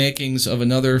all the makings of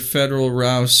another federal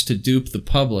ruse to dupe the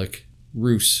public.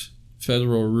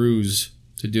 Federal ruse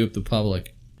to dupe the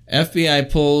public. FBI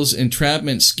pulls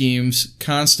entrapment schemes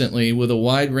constantly with a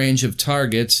wide range of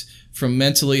targets, from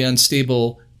mentally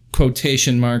unstable,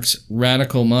 quotation marks,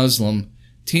 radical Muslim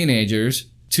teenagers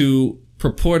to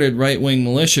purported right-wing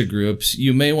militia groups.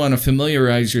 You may want to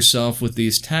familiarize yourself with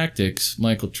these tactics,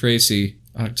 Michael Tracy,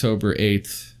 October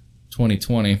 8th,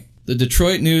 2020. The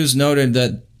Detroit News noted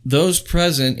that those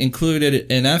present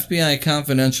included an FBI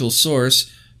confidential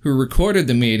source who recorded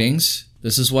the meetings.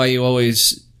 This is why you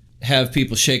always have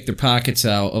people shake their pockets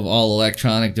out of all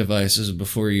electronic devices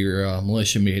before your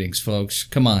militia meetings, folks.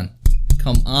 Come on.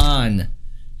 Come on.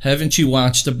 Haven't you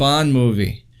watched a Bond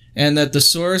movie? And that the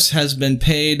source has been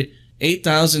paid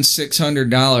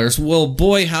 $8,600. Well,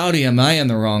 boy, howdy, am I in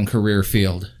the wrong career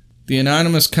field. The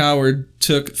anonymous coward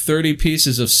took 30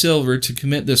 pieces of silver to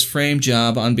commit this frame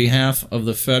job on behalf of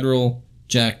the federal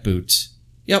jackboots.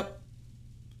 Yep.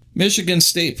 Michigan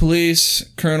State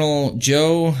Police Colonel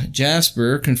Joe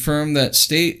Jasper confirmed that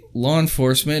state law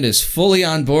enforcement is fully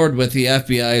on board with the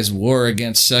FBI's war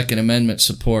against Second Amendment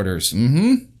supporters.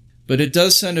 But it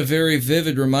does send a very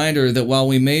vivid reminder that while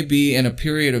we may be in a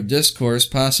period of discourse,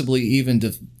 possibly even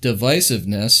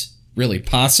divisiveness, really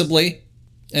possibly,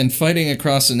 and fighting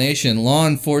across the nation, law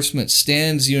enforcement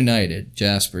stands united,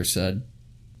 Jasper said.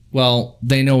 Well,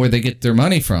 they know where they get their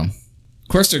money from. Of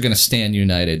course they're going to stand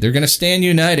united. They're going to stand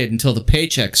united until the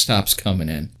paycheck stops coming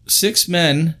in. 6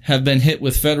 men have been hit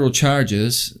with federal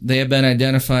charges. They have been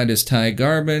identified as Ty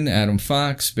Garbin, Adam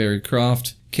Fox, Barry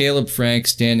Croft, Caleb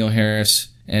Franks, Daniel Harris,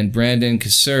 and Brandon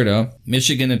Caserta.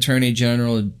 Michigan Attorney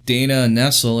General Dana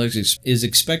Nessel is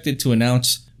expected to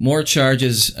announce more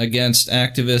charges against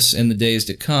activists in the days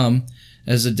to come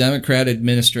as the Democrat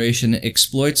administration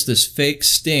exploits this fake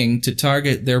sting to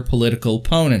target their political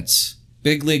opponents.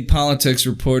 Big League Politics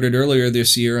reported earlier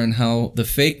this year on how the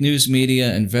fake news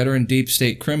media and veteran deep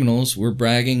state criminals were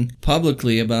bragging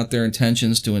publicly about their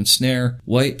intentions to ensnare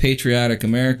white patriotic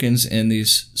Americans in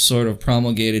these sort of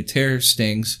promulgated terror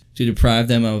stings to deprive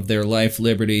them of their life,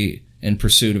 liberty, and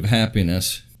pursuit of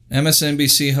happiness.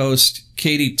 MSNBC host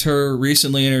Katie Tur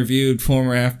recently interviewed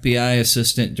former FBI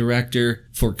Assistant Director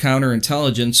for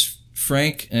Counterintelligence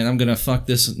Frank, and I'm going to fuck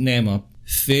this name up,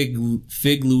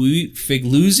 Figliuzzi?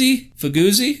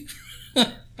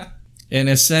 In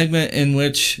a segment in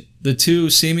which the two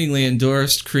seemingly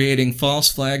endorsed creating false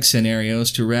flag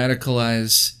scenarios to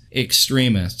radicalize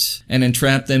extremists and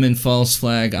entrap them in false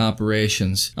flag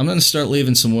operations. I'm going to start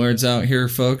leaving some words out here,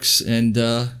 folks, and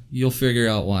you'll figure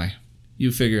out why.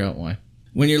 You figure out why.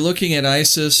 When you're looking at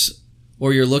ISIS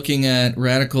or you're looking at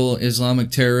radical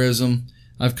Islamic terrorism,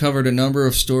 I've covered a number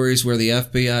of stories where the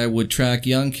FBI would track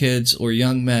young kids or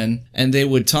young men, and they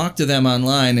would talk to them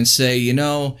online and say, you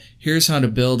know, here's how to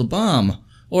build a bomb,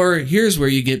 or here's where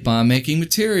you get bomb-making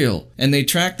material. And they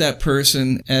tracked that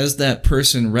person as that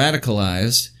person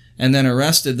radicalized, and then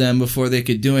arrested them before they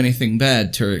could do anything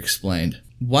bad, Tur explained.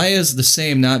 Why is the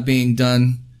same not being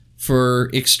done for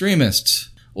extremists?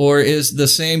 Or is the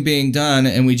same being done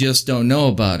and we just don't know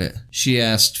about it? She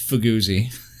asked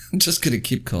Figliuzzi. I'm just going to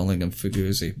keep calling him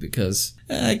Figliuzzi because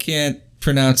I can't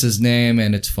pronounce his name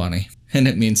and it's funny. And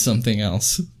it means something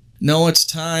else. No, it's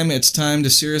time to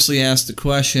seriously ask the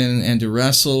question and to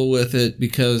wrestle with it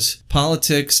because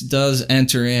politics does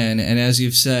enter in. And as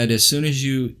you've said, as soon as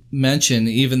you mention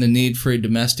even the need for a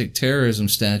domestic terrorism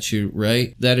statute,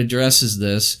 right, that addresses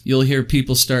this, you'll hear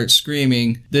people start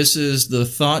screaming, this is the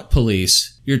thought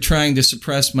police. You're trying to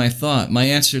suppress my thought. My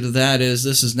answer to that is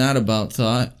this is not about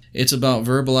thought. It's about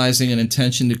verbalizing an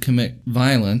intention to commit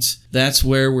violence. That's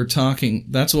what we're talking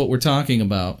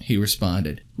about, he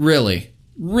responded. Really?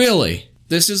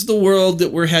 This is the world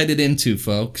that we're headed into,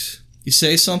 folks. You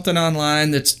say something online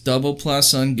that's double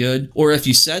plus ungood, or if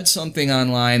you said something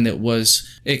online that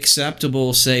was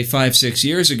acceptable, say 5-6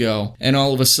 years ago, and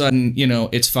all of a sudden, you know,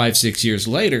 it's 5-6 years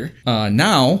later,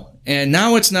 now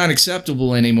it's not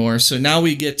acceptable anymore, so now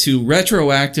we get to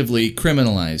retroactively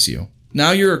criminalize you.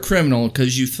 Now you're a criminal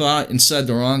because you thought and said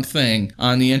the wrong thing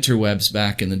on the interwebs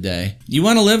back in the day. You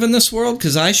want to live in this world?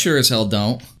 Because I sure as hell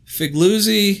don't.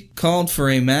 Figliuzzi called for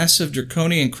a massive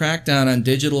draconian crackdown on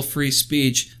digital free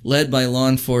speech led by law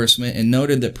enforcement and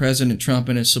noted that President Trump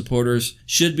and his supporters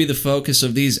should be the focus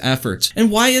of these efforts. And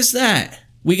why is that?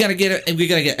 We gotta get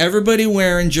everybody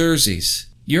wearing jerseys.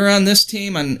 You're on this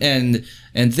team and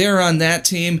they're on that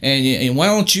team, and why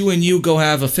don't you and you go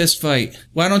have a fist fight?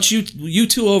 Why don't you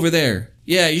two over there?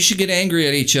 Yeah, you should get angry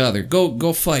at each other.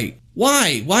 Go fight.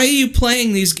 Why? Why are you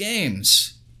playing these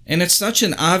games? And it's such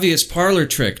an obvious parlor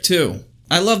trick, too.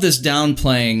 I love this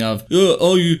downplaying of,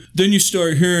 then you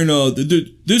start hearing,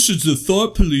 this is the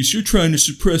thought police, you're trying to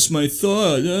suppress my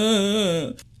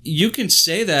thought. You can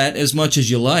say that as much as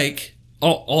you like.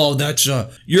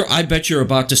 I bet you're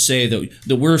about to say that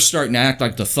we're starting to act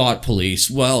like the thought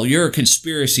police. Well, you're a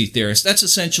conspiracy theorist. That's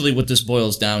essentially what this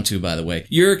boils down to, by the way.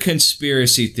 You're a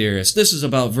conspiracy theorist. This is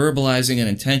about verbalizing an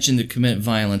intention to commit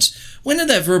violence. When did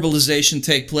that verbalization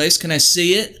take place? Can I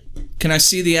see it? Can I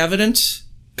see the evidence?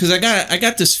 Because I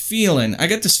got this feeling. I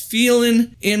got this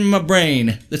feeling in my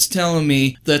brain that's telling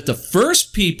me that the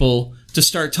first people to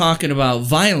start talking about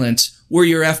violence were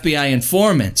your FBI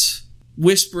informants.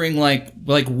 whispering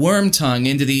like worm tongue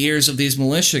into the ears of these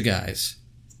militia guys.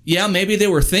 Yeah, maybe they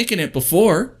were thinking it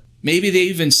before. Maybe they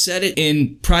even said it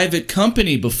in private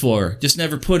company before, just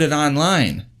never put it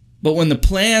online. But when the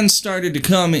plan started to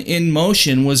come in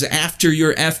motion was after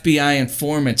your FBI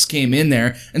informants came in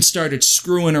there and started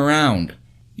screwing around.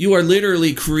 You are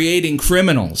literally creating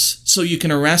criminals so you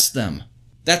can arrest them.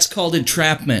 That's called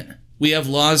entrapment. We have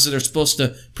laws that are supposed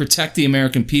to protect the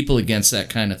American people against that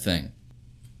kind of thing.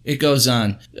 It goes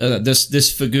on. This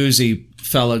Faguzzi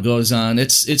fella goes on.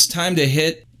 It's time to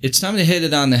hit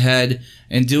it on the head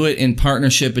and do it in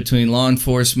partnership between law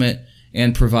enforcement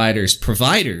and providers.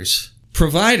 Providers.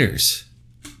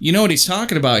 You know what he's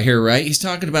talking about here, right? He's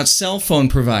talking about cell phone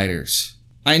providers.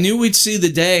 I knew we'd see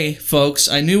the day, folks.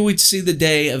 I knew we'd see the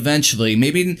day eventually.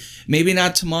 Maybe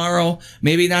not tomorrow,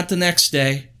 maybe not the next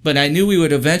day, but I knew we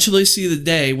would eventually see the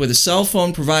day where the cell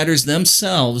phone providers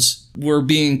themselves were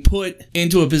being put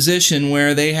into a position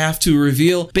where they have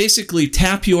to basically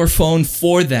tap your phone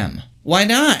for them. Why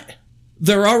not?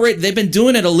 They've been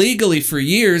doing it illegally for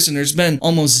years and there's been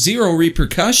almost zero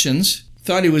repercussions.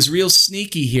 Thought he was real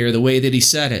sneaky here the way that he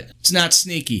said it. It's not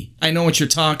sneaky. I know what you're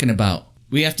talking about.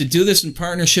 We have to do this in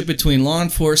partnership between law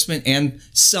enforcement and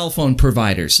cell phone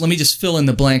providers. Let me just fill in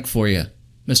the blank for you,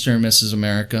 Mr. and Mrs.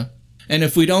 America. And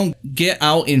if we don't get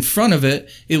out in front of it,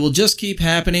 it will just keep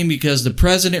happening because the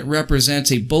president represents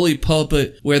a bully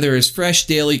pulpit where there is fresh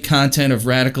daily content of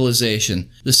radicalization.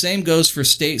 The same goes for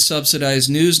state-subsidized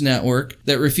news network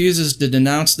that refuses to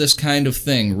denounce this kind of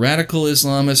thing. Radical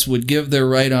Islamists would give their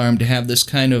right arm to have this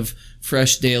kind of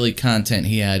fresh daily content,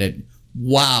 he added.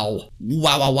 Wow.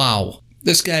 Wow.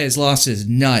 This guy has lost his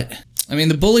nut. I mean,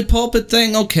 the bully pulpit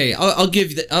thing, okay, I'll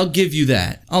give you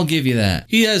that.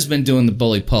 He has been doing the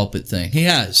bully pulpit thing. He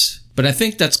has. But I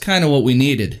think that's kind of what we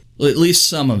needed. Well, at least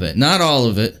some of it. Not all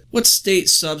of it. What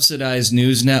state-subsidized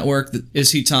news network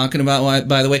is he talking about,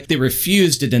 by the way? They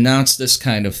refuse to denounce this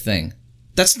kind of thing.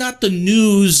 That's not the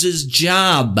news's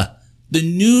job. The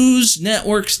news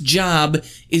network's job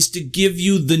is to give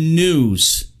you the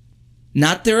news.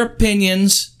 Not their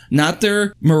opinions, not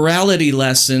their morality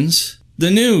lessons.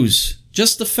 The news.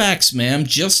 Just the facts, ma'am.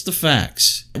 Just the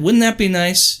facts. Wouldn't that be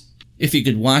nice? If you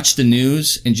could watch the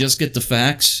news and just get the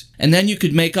facts? And then you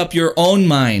could make up your own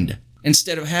mind.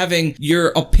 Instead of having your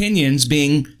opinions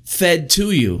being fed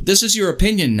to you. This is your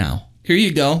opinion now. Here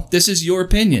you go. This is your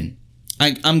opinion.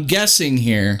 I'm guessing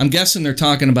here. I'm guessing they're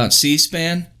talking about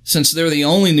C-SPAN. Since they're the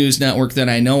only news network that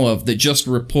I know of that just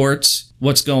reports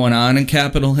what's going on in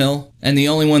Capitol Hill, and the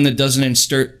only one that doesn't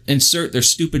insert their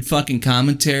stupid fucking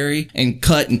commentary and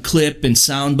cut and clip and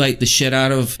soundbite the shit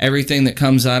out of everything that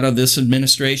comes out of this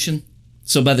administration.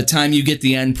 So by the time you get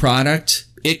the end product,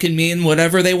 it can mean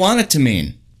whatever they want it to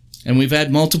mean. And we've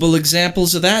had multiple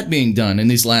examples of that being done in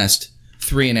these last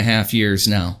 3.5 years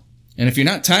now. And if you're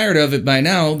not tired of it by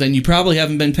now, then you probably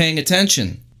haven't been paying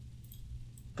attention.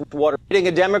 Being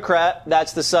a Democrat,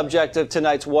 that's the subject of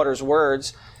tonight's Waters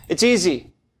Words. It's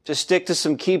easy to stick to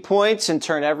some key points and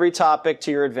turn every topic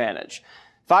to your advantage.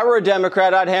 If I were a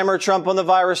Democrat, I'd hammer Trump on the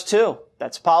virus too.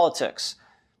 That's politics.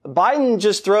 Biden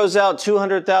just throws out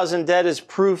 200,000 dead as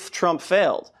proof Trump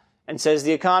failed and says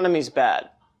the economy's bad.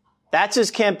 That's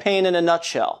his campaign in a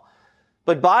nutshell.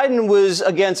 But Biden was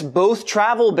against both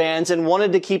travel bans and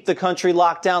wanted to keep the country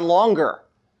locked down longer.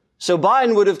 So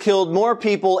Biden would have killed more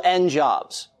people and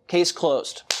jobs. Case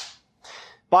closed.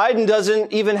 Biden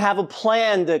doesn't even have a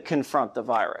plan to confront the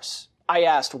virus. I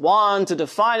asked Juan to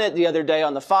define it the other day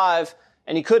on the 5,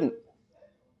 and he couldn't.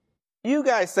 You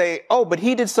guys say, oh, but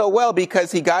he did so well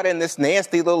because he got in this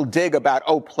nasty little dig about,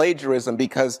 plagiarism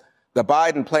because the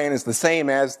Biden plan is the same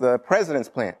as the president's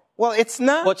plan. Well, it's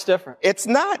not. What's different? It's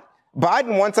not.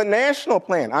 Biden wants a national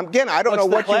plan. Again, I don't know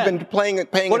what you've been paying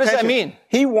attention. What does that mean?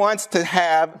 He wants to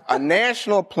have a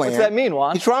national plan. What's that mean,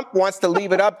 Juan? Trump wants to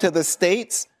leave it up to the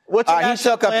states. What's a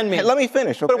national plan mean? Let me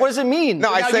finish. Okay? But what does it mean?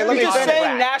 No, I say let me finish. You're just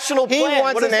saying national plan. He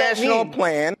wants a national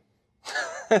plan.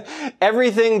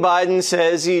 Everything Biden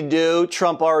says he'd do,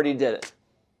 Trump already did it.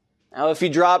 Now, if he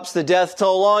drops the death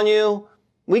toll on you,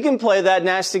 we can play that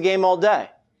nasty game all day.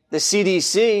 The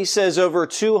CDC says over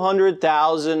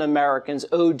 200,000 Americans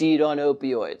OD'd on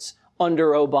opioids under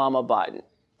Obama Biden.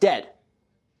 Dead.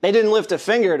 They didn't lift a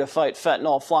finger to fight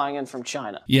fentanyl flying in from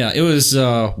China. Yeah, it was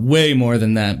way more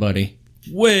than that, buddy.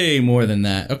 Way more than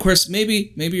that. Of course,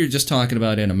 maybe you're just talking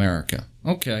about in America.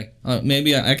 Okay,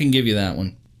 maybe I can give you that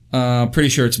one. Pretty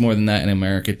sure it's more than that in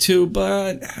America too,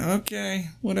 but okay,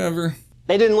 whatever.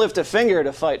 They didn't lift a finger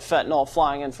to fight fentanyl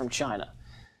flying in from China.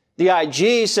 The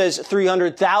IG says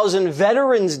 300,000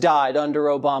 veterans died under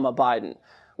Obama Biden,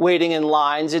 waiting in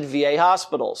lines at VA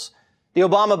hospitals. The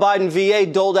Obama-Biden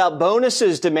VA doled out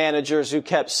bonuses to managers who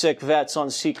kept sick vets on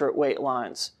secret wait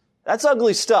lines. That's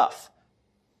ugly stuff.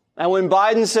 And when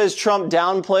Biden says Trump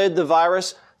downplayed the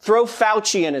virus, throw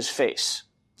Fauci in his face.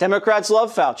 Democrats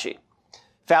love Fauci.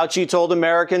 Fauci told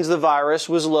Americans the virus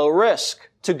was low risk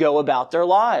to go about their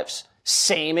lives.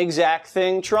 Same exact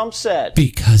thing Trump said.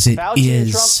 Because it Fauci is.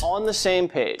 and Trump on the same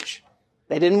page.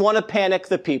 They didn't want to panic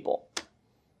the people.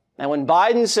 And when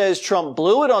Biden says Trump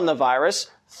blew it on the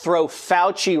virus, throw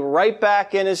Fauci right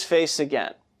back in his face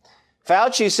again.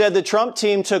 Fauci said the Trump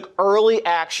team took early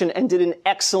action and did an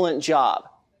excellent job.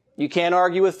 You can't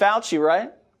argue with Fauci,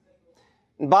 right?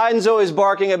 And Biden's always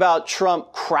barking about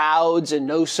Trump crowds and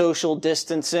no social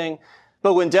distancing.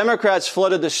 But when Democrats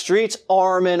flooded the streets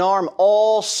arm in arm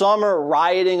all summer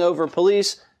rioting over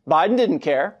police, Biden didn't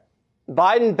care.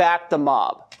 Biden backed the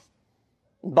mob.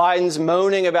 Biden's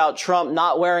moaning about Trump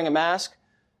not wearing a mask,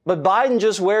 but Biden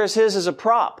just wears his as a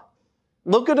prop.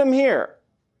 Look at him here,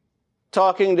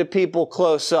 talking to people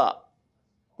close up.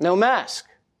 No mask.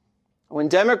 When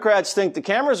Democrats think the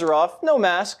cameras are off, no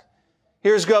mask.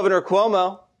 Here's Governor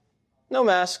Cuomo. No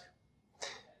mask.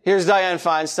 Here's Dianne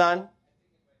Feinstein.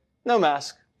 No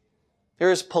mask.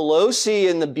 Here's Pelosi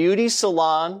in the beauty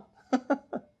salon.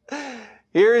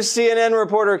 Here's CNN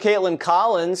reporter Caitlin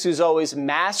Collins, who's always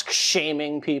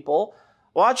mask-shaming people.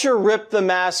 Watch her rip the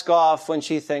mask off when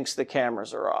she thinks the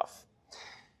cameras are off.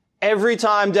 Every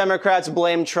time Democrats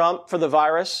blame Trump for the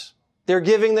virus, they're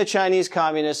giving the Chinese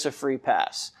communists a free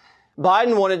pass.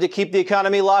 Biden wanted to keep the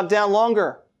economy locked down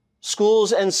longer.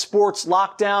 Schools and sports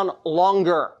locked down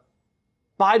longer.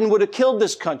 Biden would have killed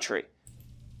this country.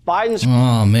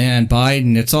 Oh, man,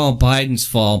 Biden. It's all Biden's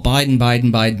fault.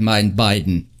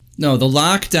 Biden. No, the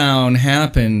lockdown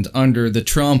happened under the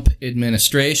Trump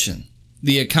administration.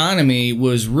 The economy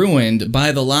was ruined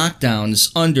by the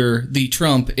lockdowns under the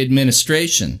Trump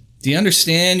administration. Do you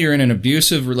understand you're in an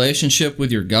abusive relationship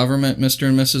with your government, Mr.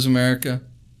 and Mrs. America?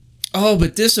 Oh,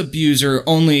 but this abuser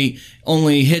only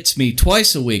hits me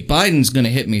twice a week. Biden's going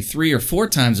to hit me 3 or 4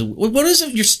 times a week. What is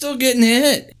it? You're still getting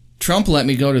hit. Trump let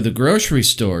me go to the grocery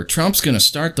store. Trump's going to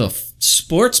start the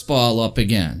sports ball up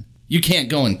again. You can't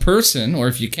go in person, or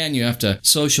if you can, you have to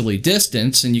socially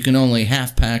distance, and you can only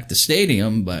half-pack the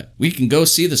stadium, but we can go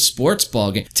see the sports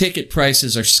ball game. Ticket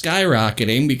prices are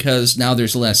skyrocketing because now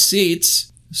there's less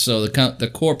seats, so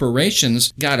the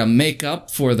corporations got to make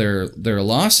up for their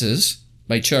losses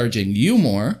by charging you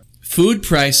more. Food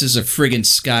prices are friggin'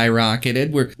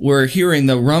 skyrocketed. We're hearing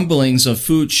the rumblings of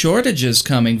food shortages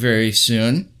coming very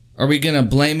soon. Are we going to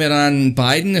blame it on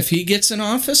Biden if he gets in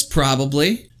office?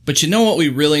 Probably. But you know what we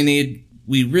really need?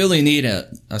 We really need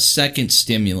a second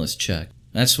stimulus check.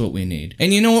 That's what we need.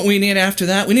 And you know what we need after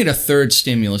that? We need a third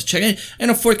stimulus check. And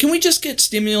a fourth. Can we just get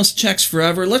stimulus checks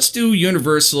forever? Let's do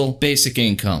universal basic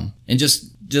income and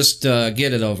just get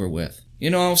it over with. You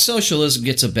know, socialism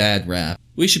gets a bad rap.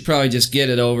 We should probably just get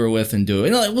it over with and do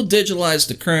it. We'll digitalize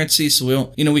the currency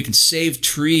so we can save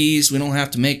trees. We don't have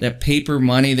to make that paper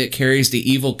money that carries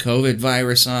the evil COVID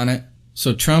virus on it.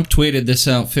 So Trump tweeted this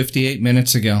out 58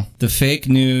 minutes ago. The fake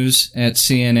news at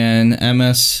CNN,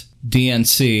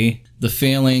 MSDNC, the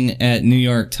failing at New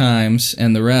York Times,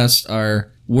 and the rest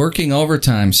are working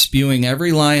overtime, spewing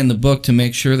every lie in the book to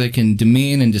make sure they can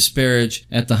demean and disparage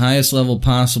at the highest level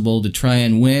possible to try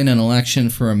and win an election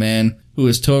for a man who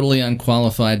is totally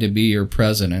unqualified to be your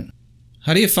president.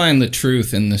 How do you find the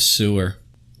truth in this sewer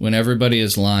when everybody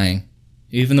is lying,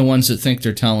 even the ones that think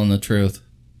they're telling the truth?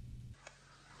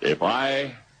 If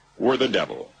I were the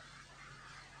devil,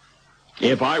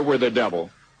 if I were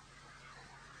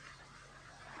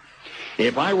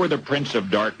the prince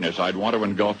of darkness, I'd want to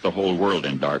engulf the whole world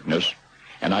in darkness,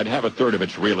 and I'd have 1/3 of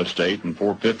its real estate and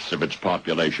 4/5 of its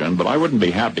population, but I wouldn't be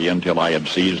happy until I had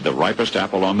seized the ripest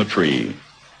apple on the tree.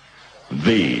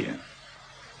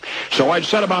 So I'd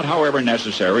set about, however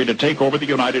necessary, to take over the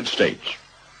United States.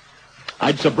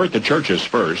 I'd subvert the churches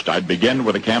first. I'd begin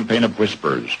with a campaign of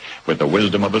whispers. With the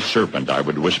wisdom of a serpent, I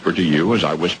would whisper to you as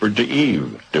I whispered to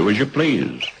Eve, do as you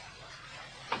please.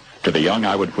 To the young,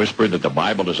 I would whisper that the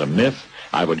Bible is a myth.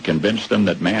 I would convince them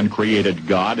that man created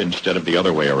God instead of the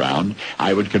other way around.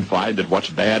 I would confide that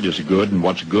what's bad is good and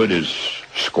what's good is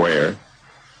square.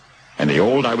 And the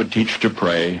old I would teach to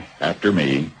pray after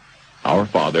me, Our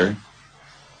Father,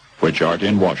 which art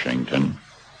in Washington.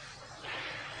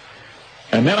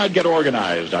 And then I'd get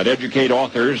organized. I'd educate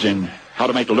authors in how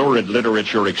to make lurid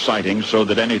literature exciting so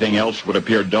that anything else would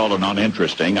appear dull and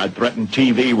uninteresting. I'd threaten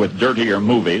TV with dirtier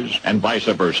movies and vice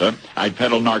versa. I'd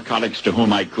peddle narcotics to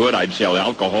whom I could. I'd sell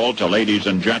alcohol to ladies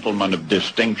and gentlemen of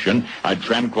distinction. I'd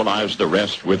tranquilize the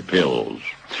rest with pills.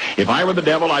 If I were the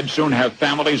devil, I'd soon have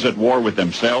families at war with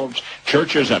themselves,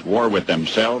 churches at war with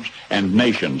themselves, and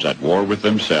nations at war with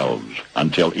themselves,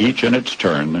 until each in its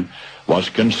turn was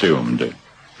consumed.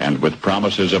 And with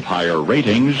promises of higher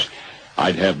ratings,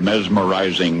 I'd have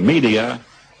mesmerizing media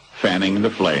fanning the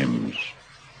flames.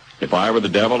 If I were the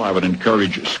devil, I would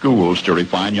encourage schools to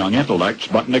refine young intellects,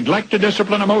 but neglect to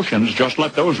discipline emotions, just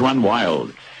let those run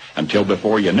wild. Until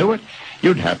before you knew it,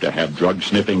 you'd have to have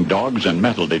drug-sniffing dogs and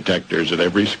metal detectors at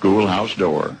every schoolhouse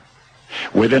door.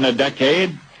 Within a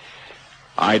decade,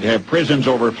 I'd have prisons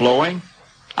overflowing.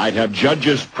 I'd have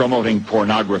judges promoting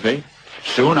pornography.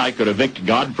 Soon I could evict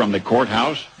God from the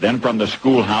courthouse, then from the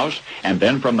schoolhouse, and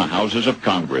then from the houses of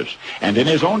Congress. And in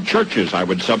his own churches, I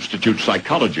would substitute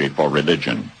psychology for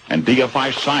religion and deify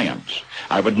science.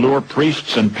 I would lure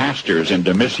priests and pastors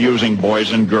into misusing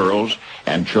boys and girls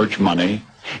and church money.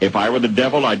 If I were the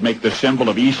devil, I'd make the symbol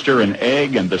of Easter an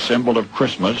egg and the symbol of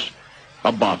Christmas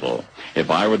a bottle. If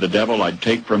I were the devil, I'd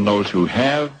take from those who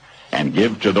have and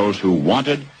give to those who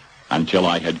wanted until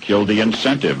I had killed the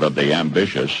incentive of the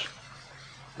ambitious.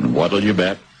 And what'll you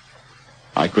bet?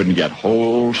 I couldn't get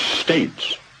whole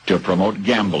states to promote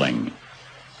gambling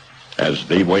as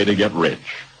the way to get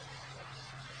rich.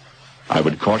 I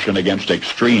would caution against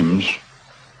extremes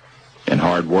in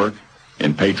hard work,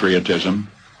 in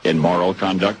patriotism, in moral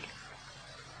conduct.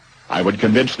 I would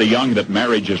convince the young that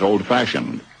marriage is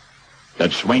old-fashioned,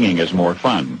 that swinging is more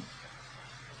fun,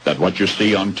 that what you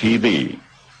see on TV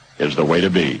is the way to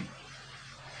be.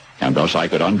 And thus I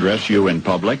could undress you in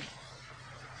public,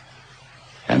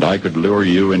 and I could lure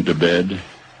you into bed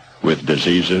with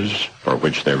diseases for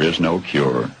which there is no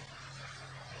cure.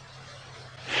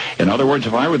 In other words,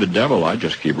 if I were the devil, I'd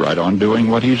just keep right on doing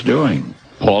what he's doing.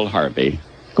 Paul Harvey,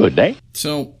 good day.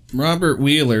 So, Robert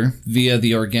Wheeler, via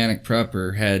The Organic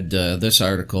Prepper, had this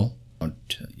article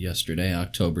out yesterday,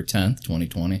 October 10th,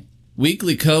 2020.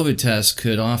 Weekly COVID tests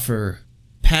could offer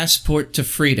passport to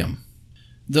freedom.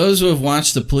 Those who have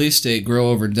watched the police state grow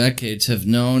over decades have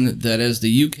known that as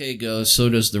the UK goes, so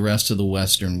does the rest of the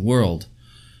Western world.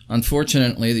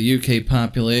 Unfortunately, the UK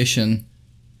population,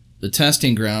 the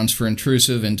testing grounds for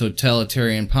intrusive and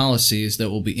totalitarian policies that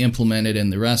will be implemented in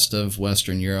the rest of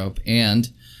Western Europe and,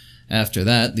 after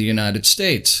that, the United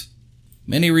States.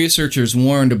 Many researchers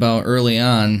warned about early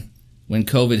on, when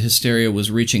COVID hysteria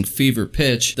was reaching fever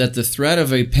pitch, that the threat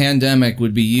of a pandemic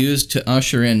would be used to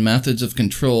usher in methods of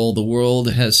control the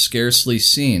world has scarcely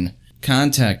seen.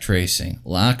 Contact tracing,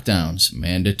 lockdowns,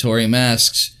 mandatory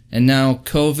masks, and now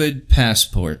COVID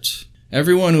passports.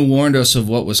 Everyone who warned us of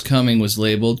what was coming was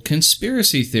labeled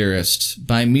conspiracy theorists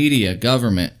by media,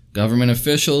 government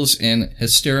officials, and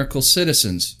hysterical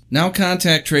citizens. Now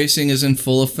contact tracing is in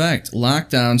full effect.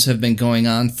 Lockdowns have been going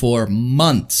on for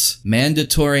months.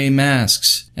 Mandatory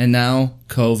masks, and now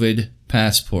COVID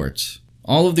passports.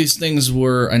 All of these things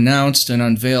were announced and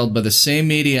unveiled by the same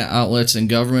media outlets and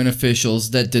government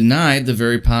officials that denied the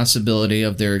very possibility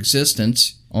of their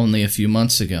existence only a few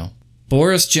months ago.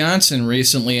 Boris Johnson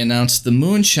recently announced the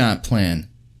Moonshot Plan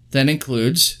that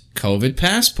includes COVID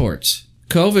passports.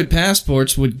 COVID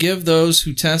passports would give those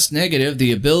who test negative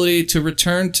the ability to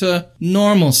return to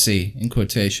normalcy, in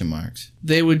quotation marks.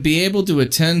 They would be able to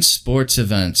attend sports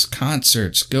events,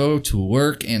 concerts, go to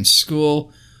work and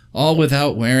school, all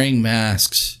without wearing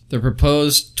masks. The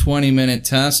proposed 20-minute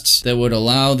tests that would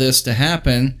allow this to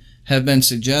happen have been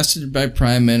suggested by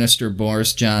Prime Minister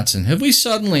Boris Johnson. Have we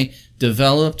suddenly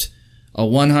developed a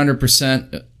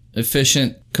 100%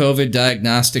 efficient COVID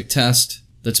diagnostic test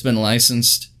that's been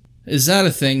licensed? Is that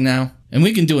a thing now? And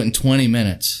we can do it in 20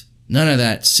 minutes. None of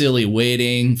that silly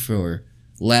waiting for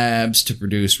labs to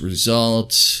produce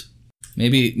results.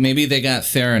 Maybe they got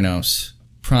Theranos,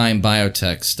 Prime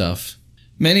Biotech stuff.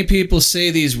 Many people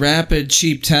say these rapid,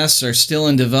 cheap tests are still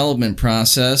in development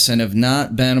process and have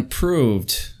not been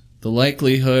approved. The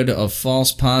likelihood of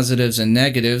false positives and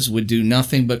negatives would do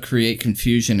nothing but create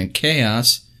confusion and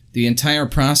chaos. The entire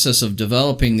process of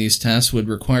developing these tests would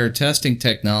require testing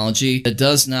technology that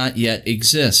does not yet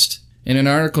exist. In an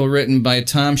article written by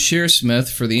Tom Shearsmith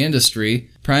for The Industry,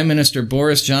 Prime Minister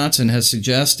Boris Johnson has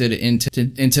suggested in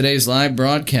today's live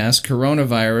broadcast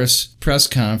coronavirus press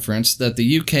conference that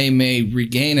the UK may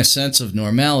regain a sense of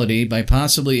normality by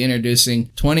possibly introducing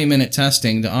 20-minute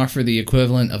testing to offer the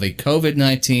equivalent of a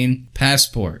COVID-19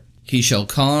 passport. He shall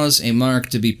cause a mark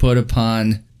to be put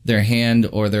upon their hand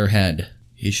or their head.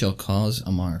 He shall cause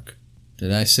a mark.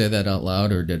 Did I say that out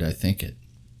loud or did I think it?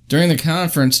 During the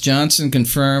conference, Johnson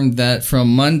confirmed that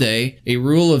from Monday, a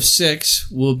rule of 6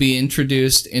 will be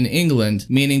introduced in England,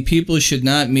 meaning people should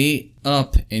not meet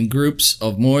up in groups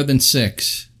of more than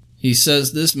 6. He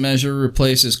says this measure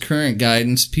replaces current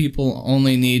guidance. People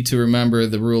only need to remember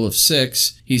the rule of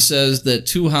 6. He says that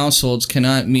 2 households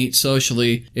cannot meet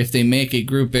socially if they make a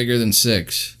group bigger than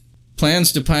 6.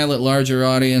 Plans to pilot larger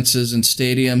audiences in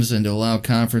stadiums and to allow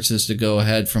conferences to go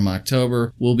ahead from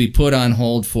October will be put on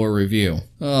hold for review.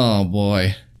 Oh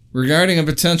boy. Regarding a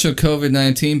potential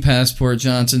COVID-19 passport,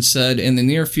 Johnson said, in the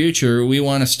near future, we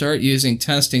want to start using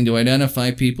testing to identify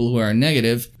people who are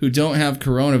negative, who don't have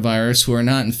coronavirus, who are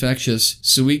not infectious,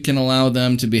 so we can allow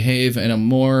them to behave in a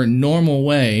more normal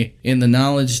way in the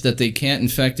knowledge that they can't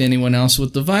infect anyone else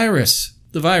with the virus.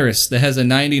 The virus that has a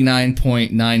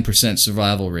 99.9%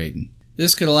 survival rate.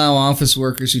 This could allow office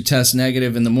workers who test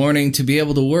negative in the morning to be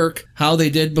able to work how they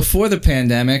did before the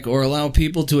pandemic, or allow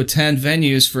people to attend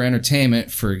venues for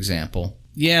entertainment, for example.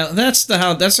 Yeah, that's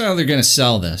how they're going to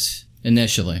sell this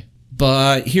initially.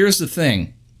 But here's the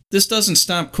thing. This doesn't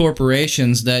stop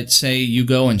corporations that say you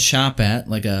go and shop at,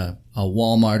 like a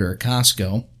Walmart or a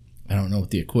Costco. I don't know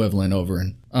what the equivalent over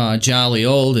in Jolly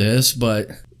Old is, but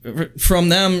from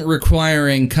them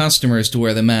requiring customers to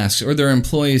wear the masks or their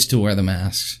employees to wear the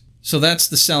masks. So that's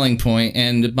the selling point,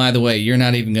 and by the way, you're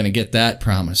not even going to get that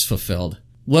promise fulfilled.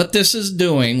 What this is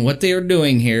doing, what they are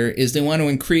doing here, is they want to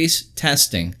increase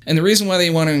testing. And the reason why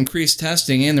they want to increase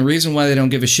testing, and the reason why they don't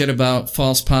give a shit about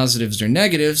false positives or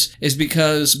negatives, is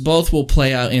because both will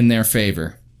play out in their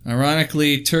favor.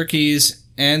 Ironically, Turkey's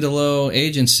Anadolu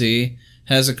Agency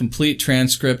has a complete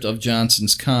transcript of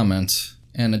Johnson's comments.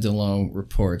 Anadolu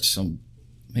reports, so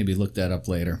maybe look that up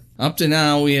later. Up to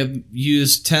now, we have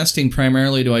used testing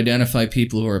primarily to identify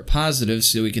people who are positive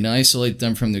so we can isolate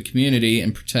them from the community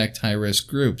and protect high-risk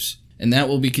groups. And that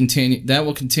will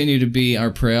continue to be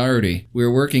our priority. We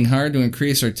are working hard to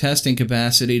increase our testing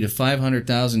capacity to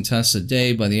 500,000 tests a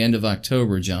day by the end of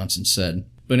October, Johnson said.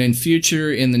 But in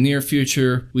the near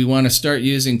future, we want to start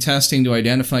using testing to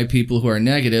identify people who are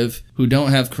negative, who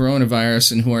don't have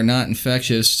coronavirus, and who are not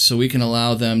infectious, so we can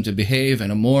allow them to behave in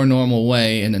a more normal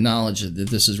way in the knowledge that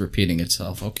this is repeating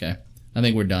itself. Okay, I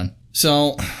think we're done.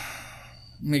 So, let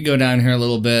me go down here a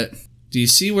little bit. Do you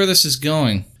see where this is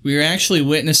going? We are actually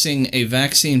witnessing a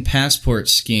vaccine passport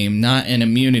scheme, not an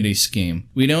immunity scheme.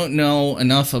 We don't know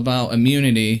enough about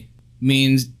immunity,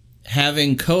 means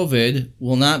having COVID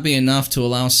will not be enough to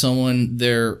allow someone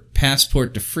their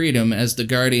passport to freedom, as The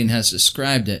Guardian has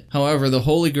described it. However, the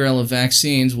holy grail of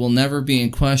vaccines will never be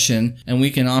in question, and we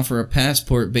can offer a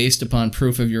passport based upon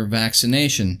proof of your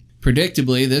vaccination.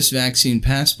 Predictably, this vaccine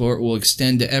passport will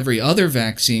extend to every other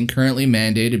vaccine currently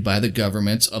mandated by the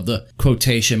governments of the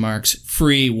quotation marks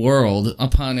free world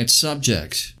upon its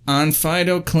subjects.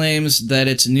 OnFido claims that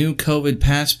its new COVID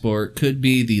passport could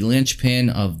be the linchpin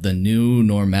of the new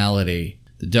normality.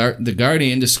 The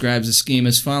Guardian describes the scheme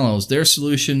as follows. Their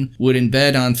solution would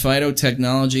embed OnFido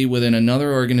technology within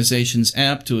another organization's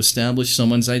app to establish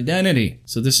someone's identity.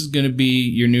 So this is going to be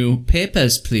your new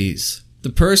papers, please. The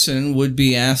person would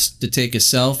be asked to take a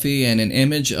selfie and an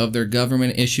image of their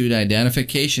government-issued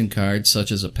identification card,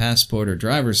 such as a passport or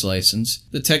driver's license.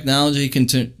 The technology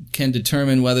can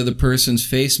determine whether the person's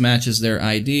face matches their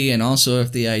ID and also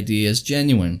if the ID is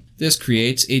genuine. This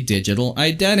creates a digital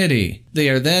identity. They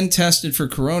are then tested for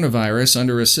coronavirus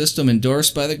under a system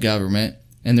endorsed by the government,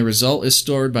 and the result is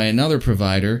stored by another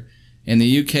provider. In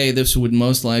the UK, this would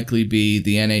most likely be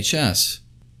the NHS.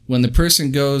 When the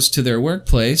person goes to their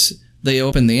workplace, they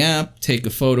open the app, take a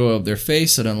photo of their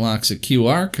face that unlocks a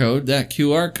QR code. That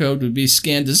QR code would be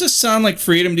scanned. Does this sound like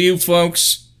freedom to you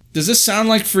folks? Does this sound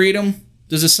like freedom?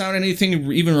 Does it sound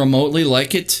anything even remotely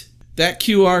like it? That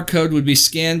QR code would be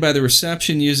scanned by the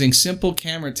reception using simple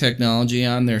camera technology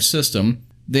on their system.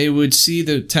 They would see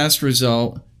the test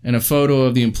result and a photo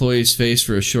of the employee's face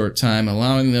for a short time,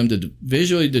 allowing them to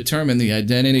visually determine the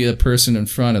identity of the person in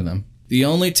front of them. The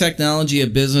only technology a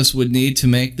business would need to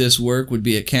make this work would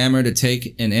be a camera to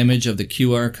take an image of the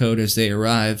QR code as they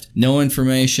arrived. No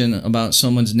information about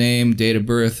someone's name, date of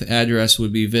birth, address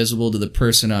would be visible to the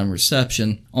person on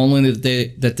reception, only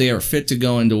that they are fit to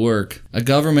go into work. A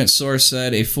government source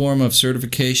said a form of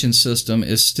certification system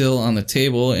is still on the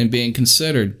table and being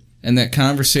considered, and that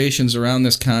conversations around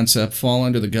this concept fall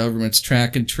under the government's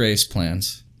track and trace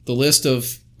plans. The list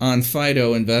of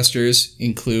OnFido investors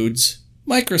includes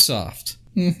Microsoft.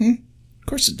 Of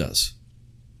course it does.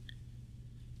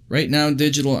 Right now,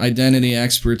 digital identity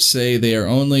experts say they are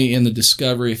only in the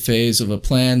discovery phase of a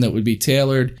plan that would be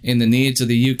tailored in the needs of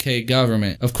the UK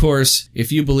government. Of course,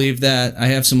 if you believe that, I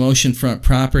have some oceanfront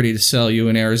property to sell you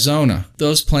in Arizona.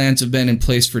 Those plans have been in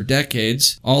place for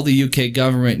decades. All the UK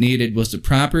government needed was the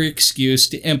proper excuse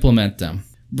to implement them.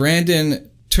 Brandon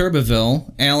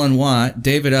Tuberville, Alan Watt,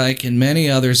 David Icke, and many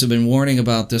others have been warning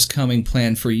about this coming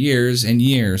plan for years and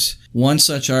years. One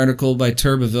such article by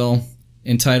Tuberville,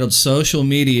 entitled Social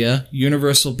Media,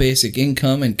 Universal Basic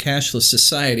Income, and Cashless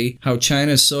Society, How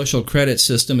China's Social Credit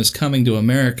System is Coming to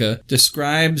America,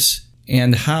 describes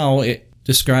how it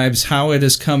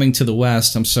is coming to the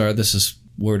West. I'm sorry, this is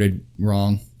worded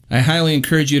wrong. I highly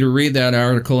encourage you to read that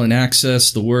article and access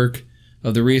the work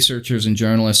of the researchers and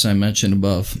journalists I mentioned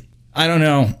above. I don't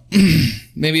know.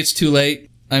 Maybe it's too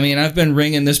late. I mean, I've been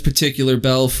ringing this particular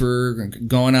bell for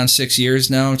going on 6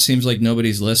 years now. It seems like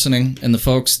nobody's listening. And the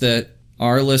folks that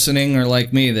are listening are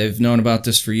like me. They've known about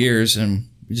this for years, and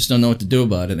we just don't know what to do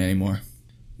about it anymore.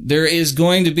 There is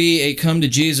going to be a come to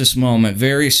Jesus moment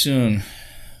very soon.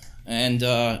 And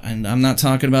I'm not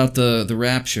talking about the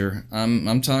rapture.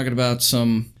 I'm talking about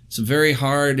some very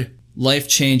hard,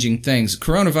 life-changing things.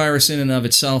 Coronavirus in and of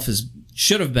itself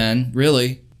should have been,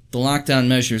 really, the lockdown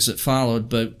measures that followed,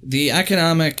 but the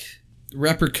economic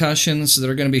repercussions that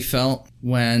are going to be felt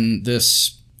when the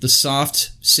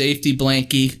soft safety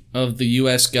blankie of the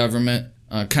U.S. government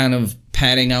kind of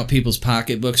padding out people's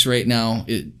pocketbooks right now,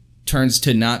 it turns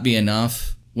to not be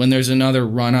enough. When there's another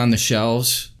run on the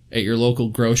shelves at your local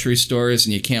grocery stores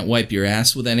and you can't wipe your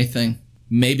ass with anything,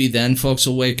 maybe then folks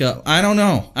will wake up. I don't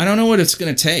know. I don't know what it's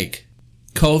going to take.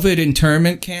 COVID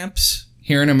internment camps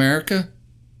here in America?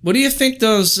 What do you think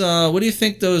those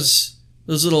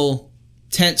little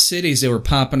tent cities that were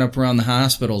popping up around the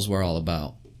hospitals were all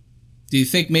about? Do you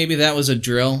think maybe that was a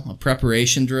drill, a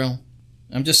preparation drill?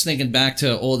 I'm just thinking back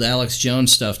to old Alex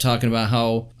Jones stuff, talking about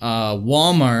how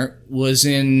Walmart was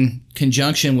in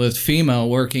conjunction with FEMA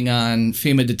working on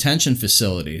FEMA detention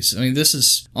facilities. I mean, this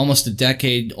is almost a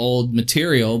decade-old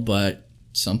material, but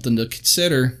something to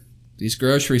consider. These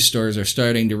grocery stores are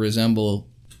starting to resemble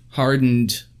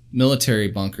hardened military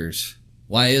bunkers.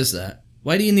 Why is that?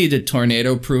 Why do you need to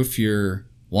tornado-proof your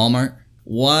Walmart?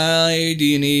 Why do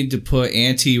you need to put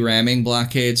anti-ramming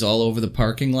blockades all over the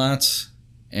parking lots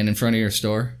and in front of your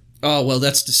store? Oh, well,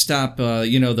 that's to stop,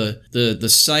 the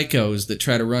psychos that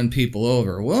try to run people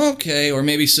over. Well, okay, or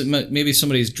maybe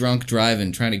somebody's drunk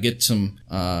driving, trying to get some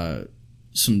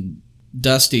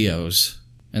dustios,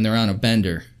 and they're on a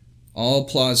bender. All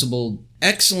plausible,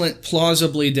 excellent,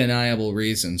 plausibly deniable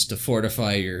reasons to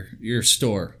fortify your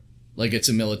store like it's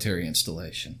a military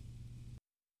installation.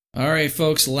 All right,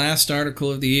 folks, last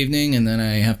article of the evening, and then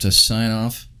I have to sign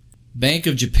off. Bank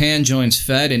of Japan joins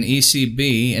Fed and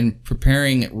ECB in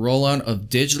preparing rollout of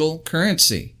digital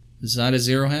currency. This is out of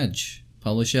Zero Hedge,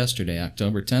 published yesterday,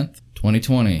 October 10th,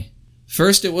 2020.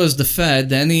 First it was the Fed,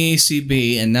 then the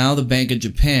ECB, and now the Bank of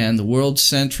Japan. The world's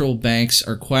central banks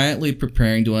are quietly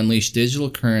preparing to unleash digital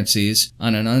currencies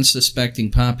on an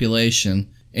unsuspecting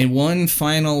population in one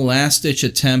final last-ditch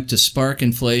attempt to spark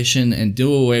inflation and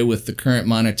do away with the current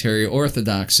monetary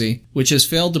orthodoxy, which has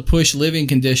failed to push living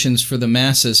conditions for the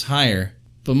masses higher,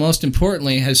 but most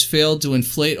importantly has failed to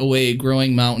inflate away a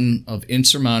growing mountain of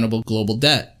insurmountable global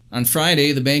debt. On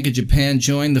Friday, the Bank of Japan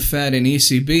joined the Fed and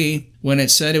ECB when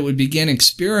it said it would begin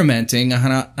experimenting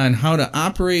on how to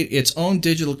operate its own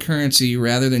digital currency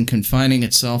rather than confining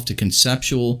itself to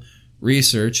conceptual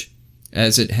research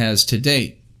as it has to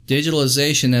date.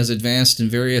 Digitalization has advanced in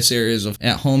various areas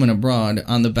at home and abroad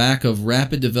on the back of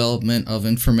rapid development of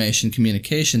information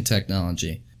communication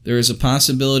technology. There is a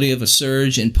possibility of a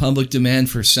surge in public demand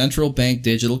for central bank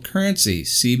digital currency,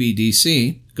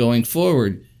 CBDC, going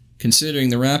forward, considering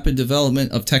the rapid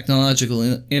development of technological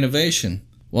innovation.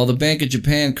 While the Bank of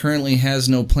Japan currently has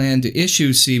no plan to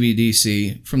issue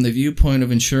CBDC, from the viewpoint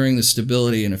of ensuring the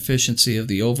stability and efficiency of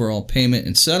the overall payment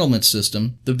and settlement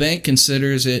system, the bank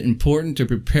considers it important to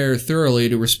prepare thoroughly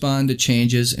to respond to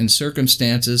changes in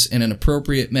circumstances in an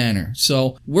appropriate manner.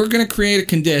 So we're going to create a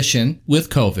condition with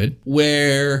COVID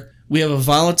where we have a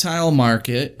volatile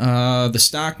market. The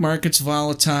stock market's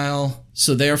volatile,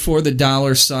 so therefore the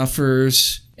dollar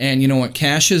suffers. And you know what?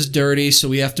 Cash is dirty, so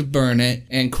we have to burn it.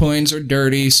 And coins are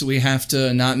dirty, so we have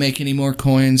to not make any more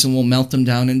coins, and we'll melt them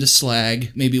down into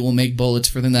slag. Maybe we'll make bullets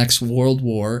for the next world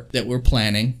war that we're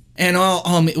planning. And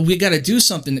we got to do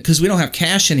something because we don't have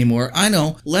cash anymore. I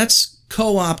know. Let's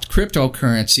co-opt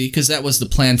cryptocurrency because that was the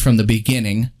plan from the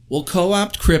beginning. We'll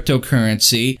co-opt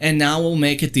cryptocurrency, and now we'll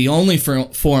make it the only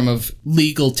form of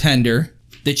legal tender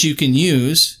that you can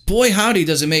use. Boy, howdy,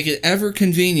 does it make it ever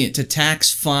convenient to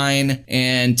tax, fine,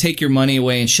 and take your money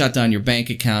away and shut down your bank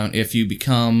account if you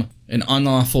become an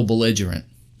unlawful belligerent.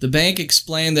 The bank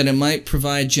explained that it might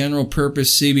provide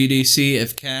general-purpose CBDC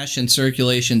if cash in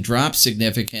circulation drops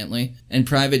significantly and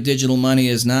private digital money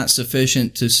is not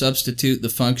sufficient to substitute the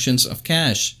functions of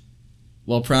cash.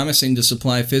 While promising to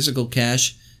supply physical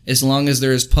cash as long as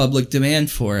there is public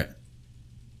demand for it.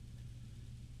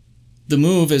 The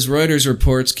move, as Reuters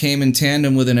reports, came in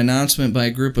tandem with an announcement by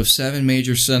a group of 7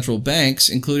 major central banks,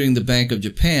 including the Bank of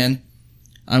Japan,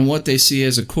 on what they see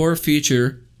as a core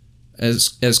feature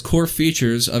as core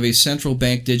features of a central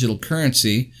bank digital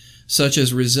currency, such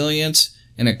as resilience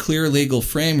and a clear legal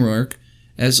framework,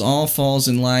 as all falls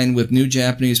in line with new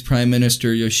Japanese Prime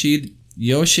Minister Yoshihide,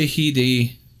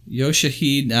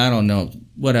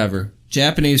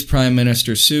 Japanese Prime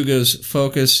Minister Suga's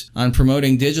focus on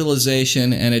promoting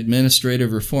digitalization and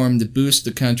administrative reform to boost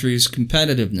the country's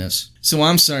competitiveness. So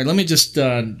I'm sorry, let me just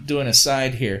do an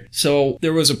aside here. So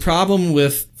there was a problem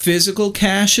with physical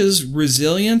cash's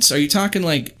resilience? Are you talking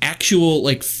like actual,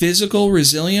 like physical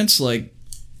resilience? Like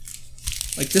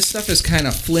this stuff is kind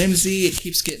of flimsy, it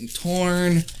keeps getting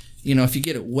torn. You know, if you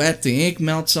get it wet, the ink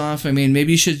melts off. I mean,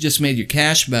 maybe you should have just made your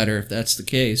cash better if that's the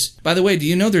case. By the way, do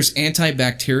you know there's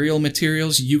antibacterial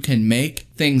materials you can make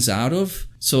things out of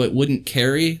so it wouldn't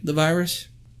carry the virus?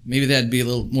 Maybe that'd be a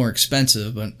little more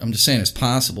expensive, but I'm just saying it's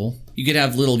possible. You could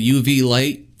have little UV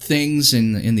light things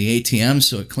in the ATM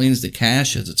so it cleans the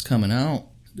cash as it's coming out.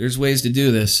 There's ways to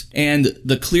do this. And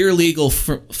the clear legal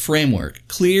framework.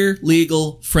 Clear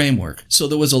legal framework. So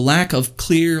there was a lack of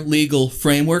clear legal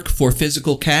framework for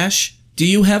physical cash? Do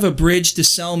you have a bridge to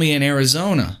sell me in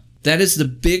Arizona? That is the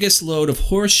biggest load of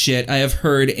horse shit I have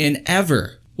heard in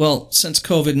ever. Well, since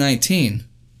COVID-19.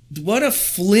 What a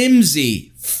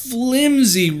flimsy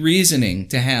reasoning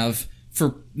to have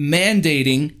for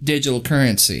mandating digital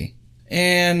currency.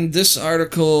 And this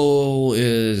article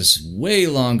is way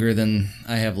longer than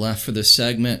I have left for this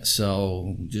segment,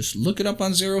 so just look it up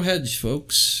on Zero Hedge,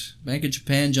 folks. Bank of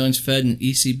Japan joins Fed and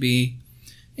ECB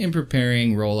in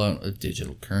preparing rollout of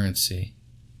digital currency.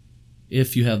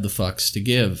 If you have the fucks to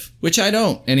give. Which I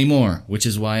don't anymore, which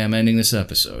is why I'm ending this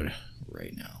episode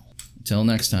right now. Until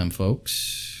next time,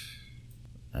 folks.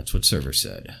 That's what Server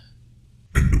said.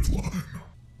 End of line.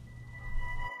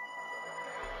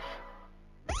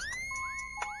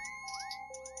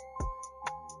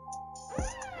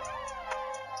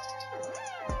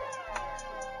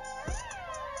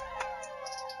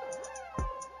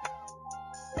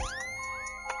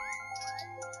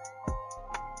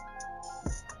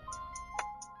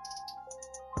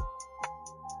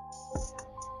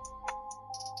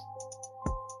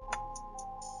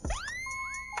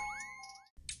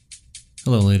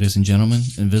 Hello ladies and gentlemen,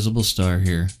 Invisible Star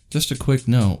here. Just a quick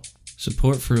note,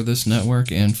 support for this network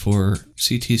and for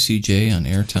CTCJ on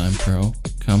Airtime Pro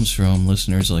comes from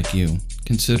listeners like you.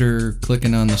 Consider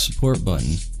clicking on the support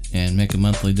button and make a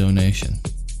monthly donation.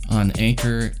 On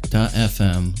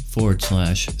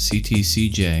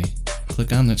anchor.fm/CTCJ,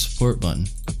 click on the support button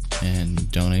and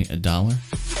donate $1,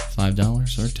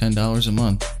 $5, or $10 a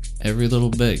month. Every little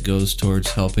bit goes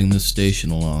towards helping this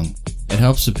station along. It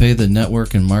helps to pay the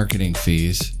network and marketing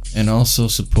fees, and also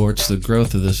supports the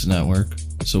growth of this network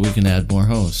so we can add more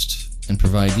hosts and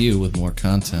provide you with more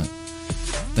content.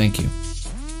 Thank you.